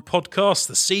F1 podcast.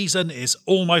 The season is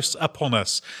almost upon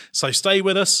us. So stay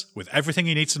with us with everything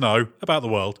you need to know about the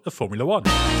world of Formula One.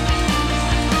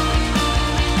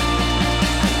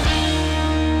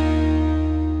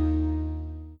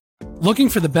 Looking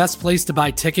for the best place to buy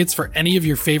tickets for any of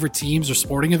your favorite teams or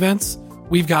sporting events?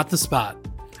 We've got the spot.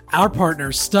 Our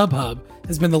partner, StubHub,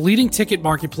 has been the leading ticket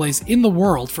marketplace in the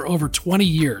world for over 20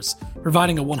 years,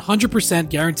 providing a 100%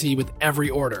 guarantee with every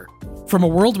order. From a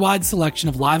worldwide selection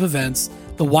of live events,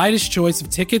 the widest choice of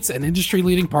tickets, and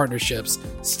industry-leading partnerships,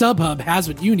 StubHub has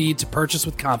what you need to purchase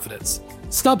with confidence.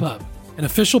 StubHub, an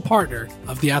official partner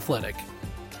of The Athletic.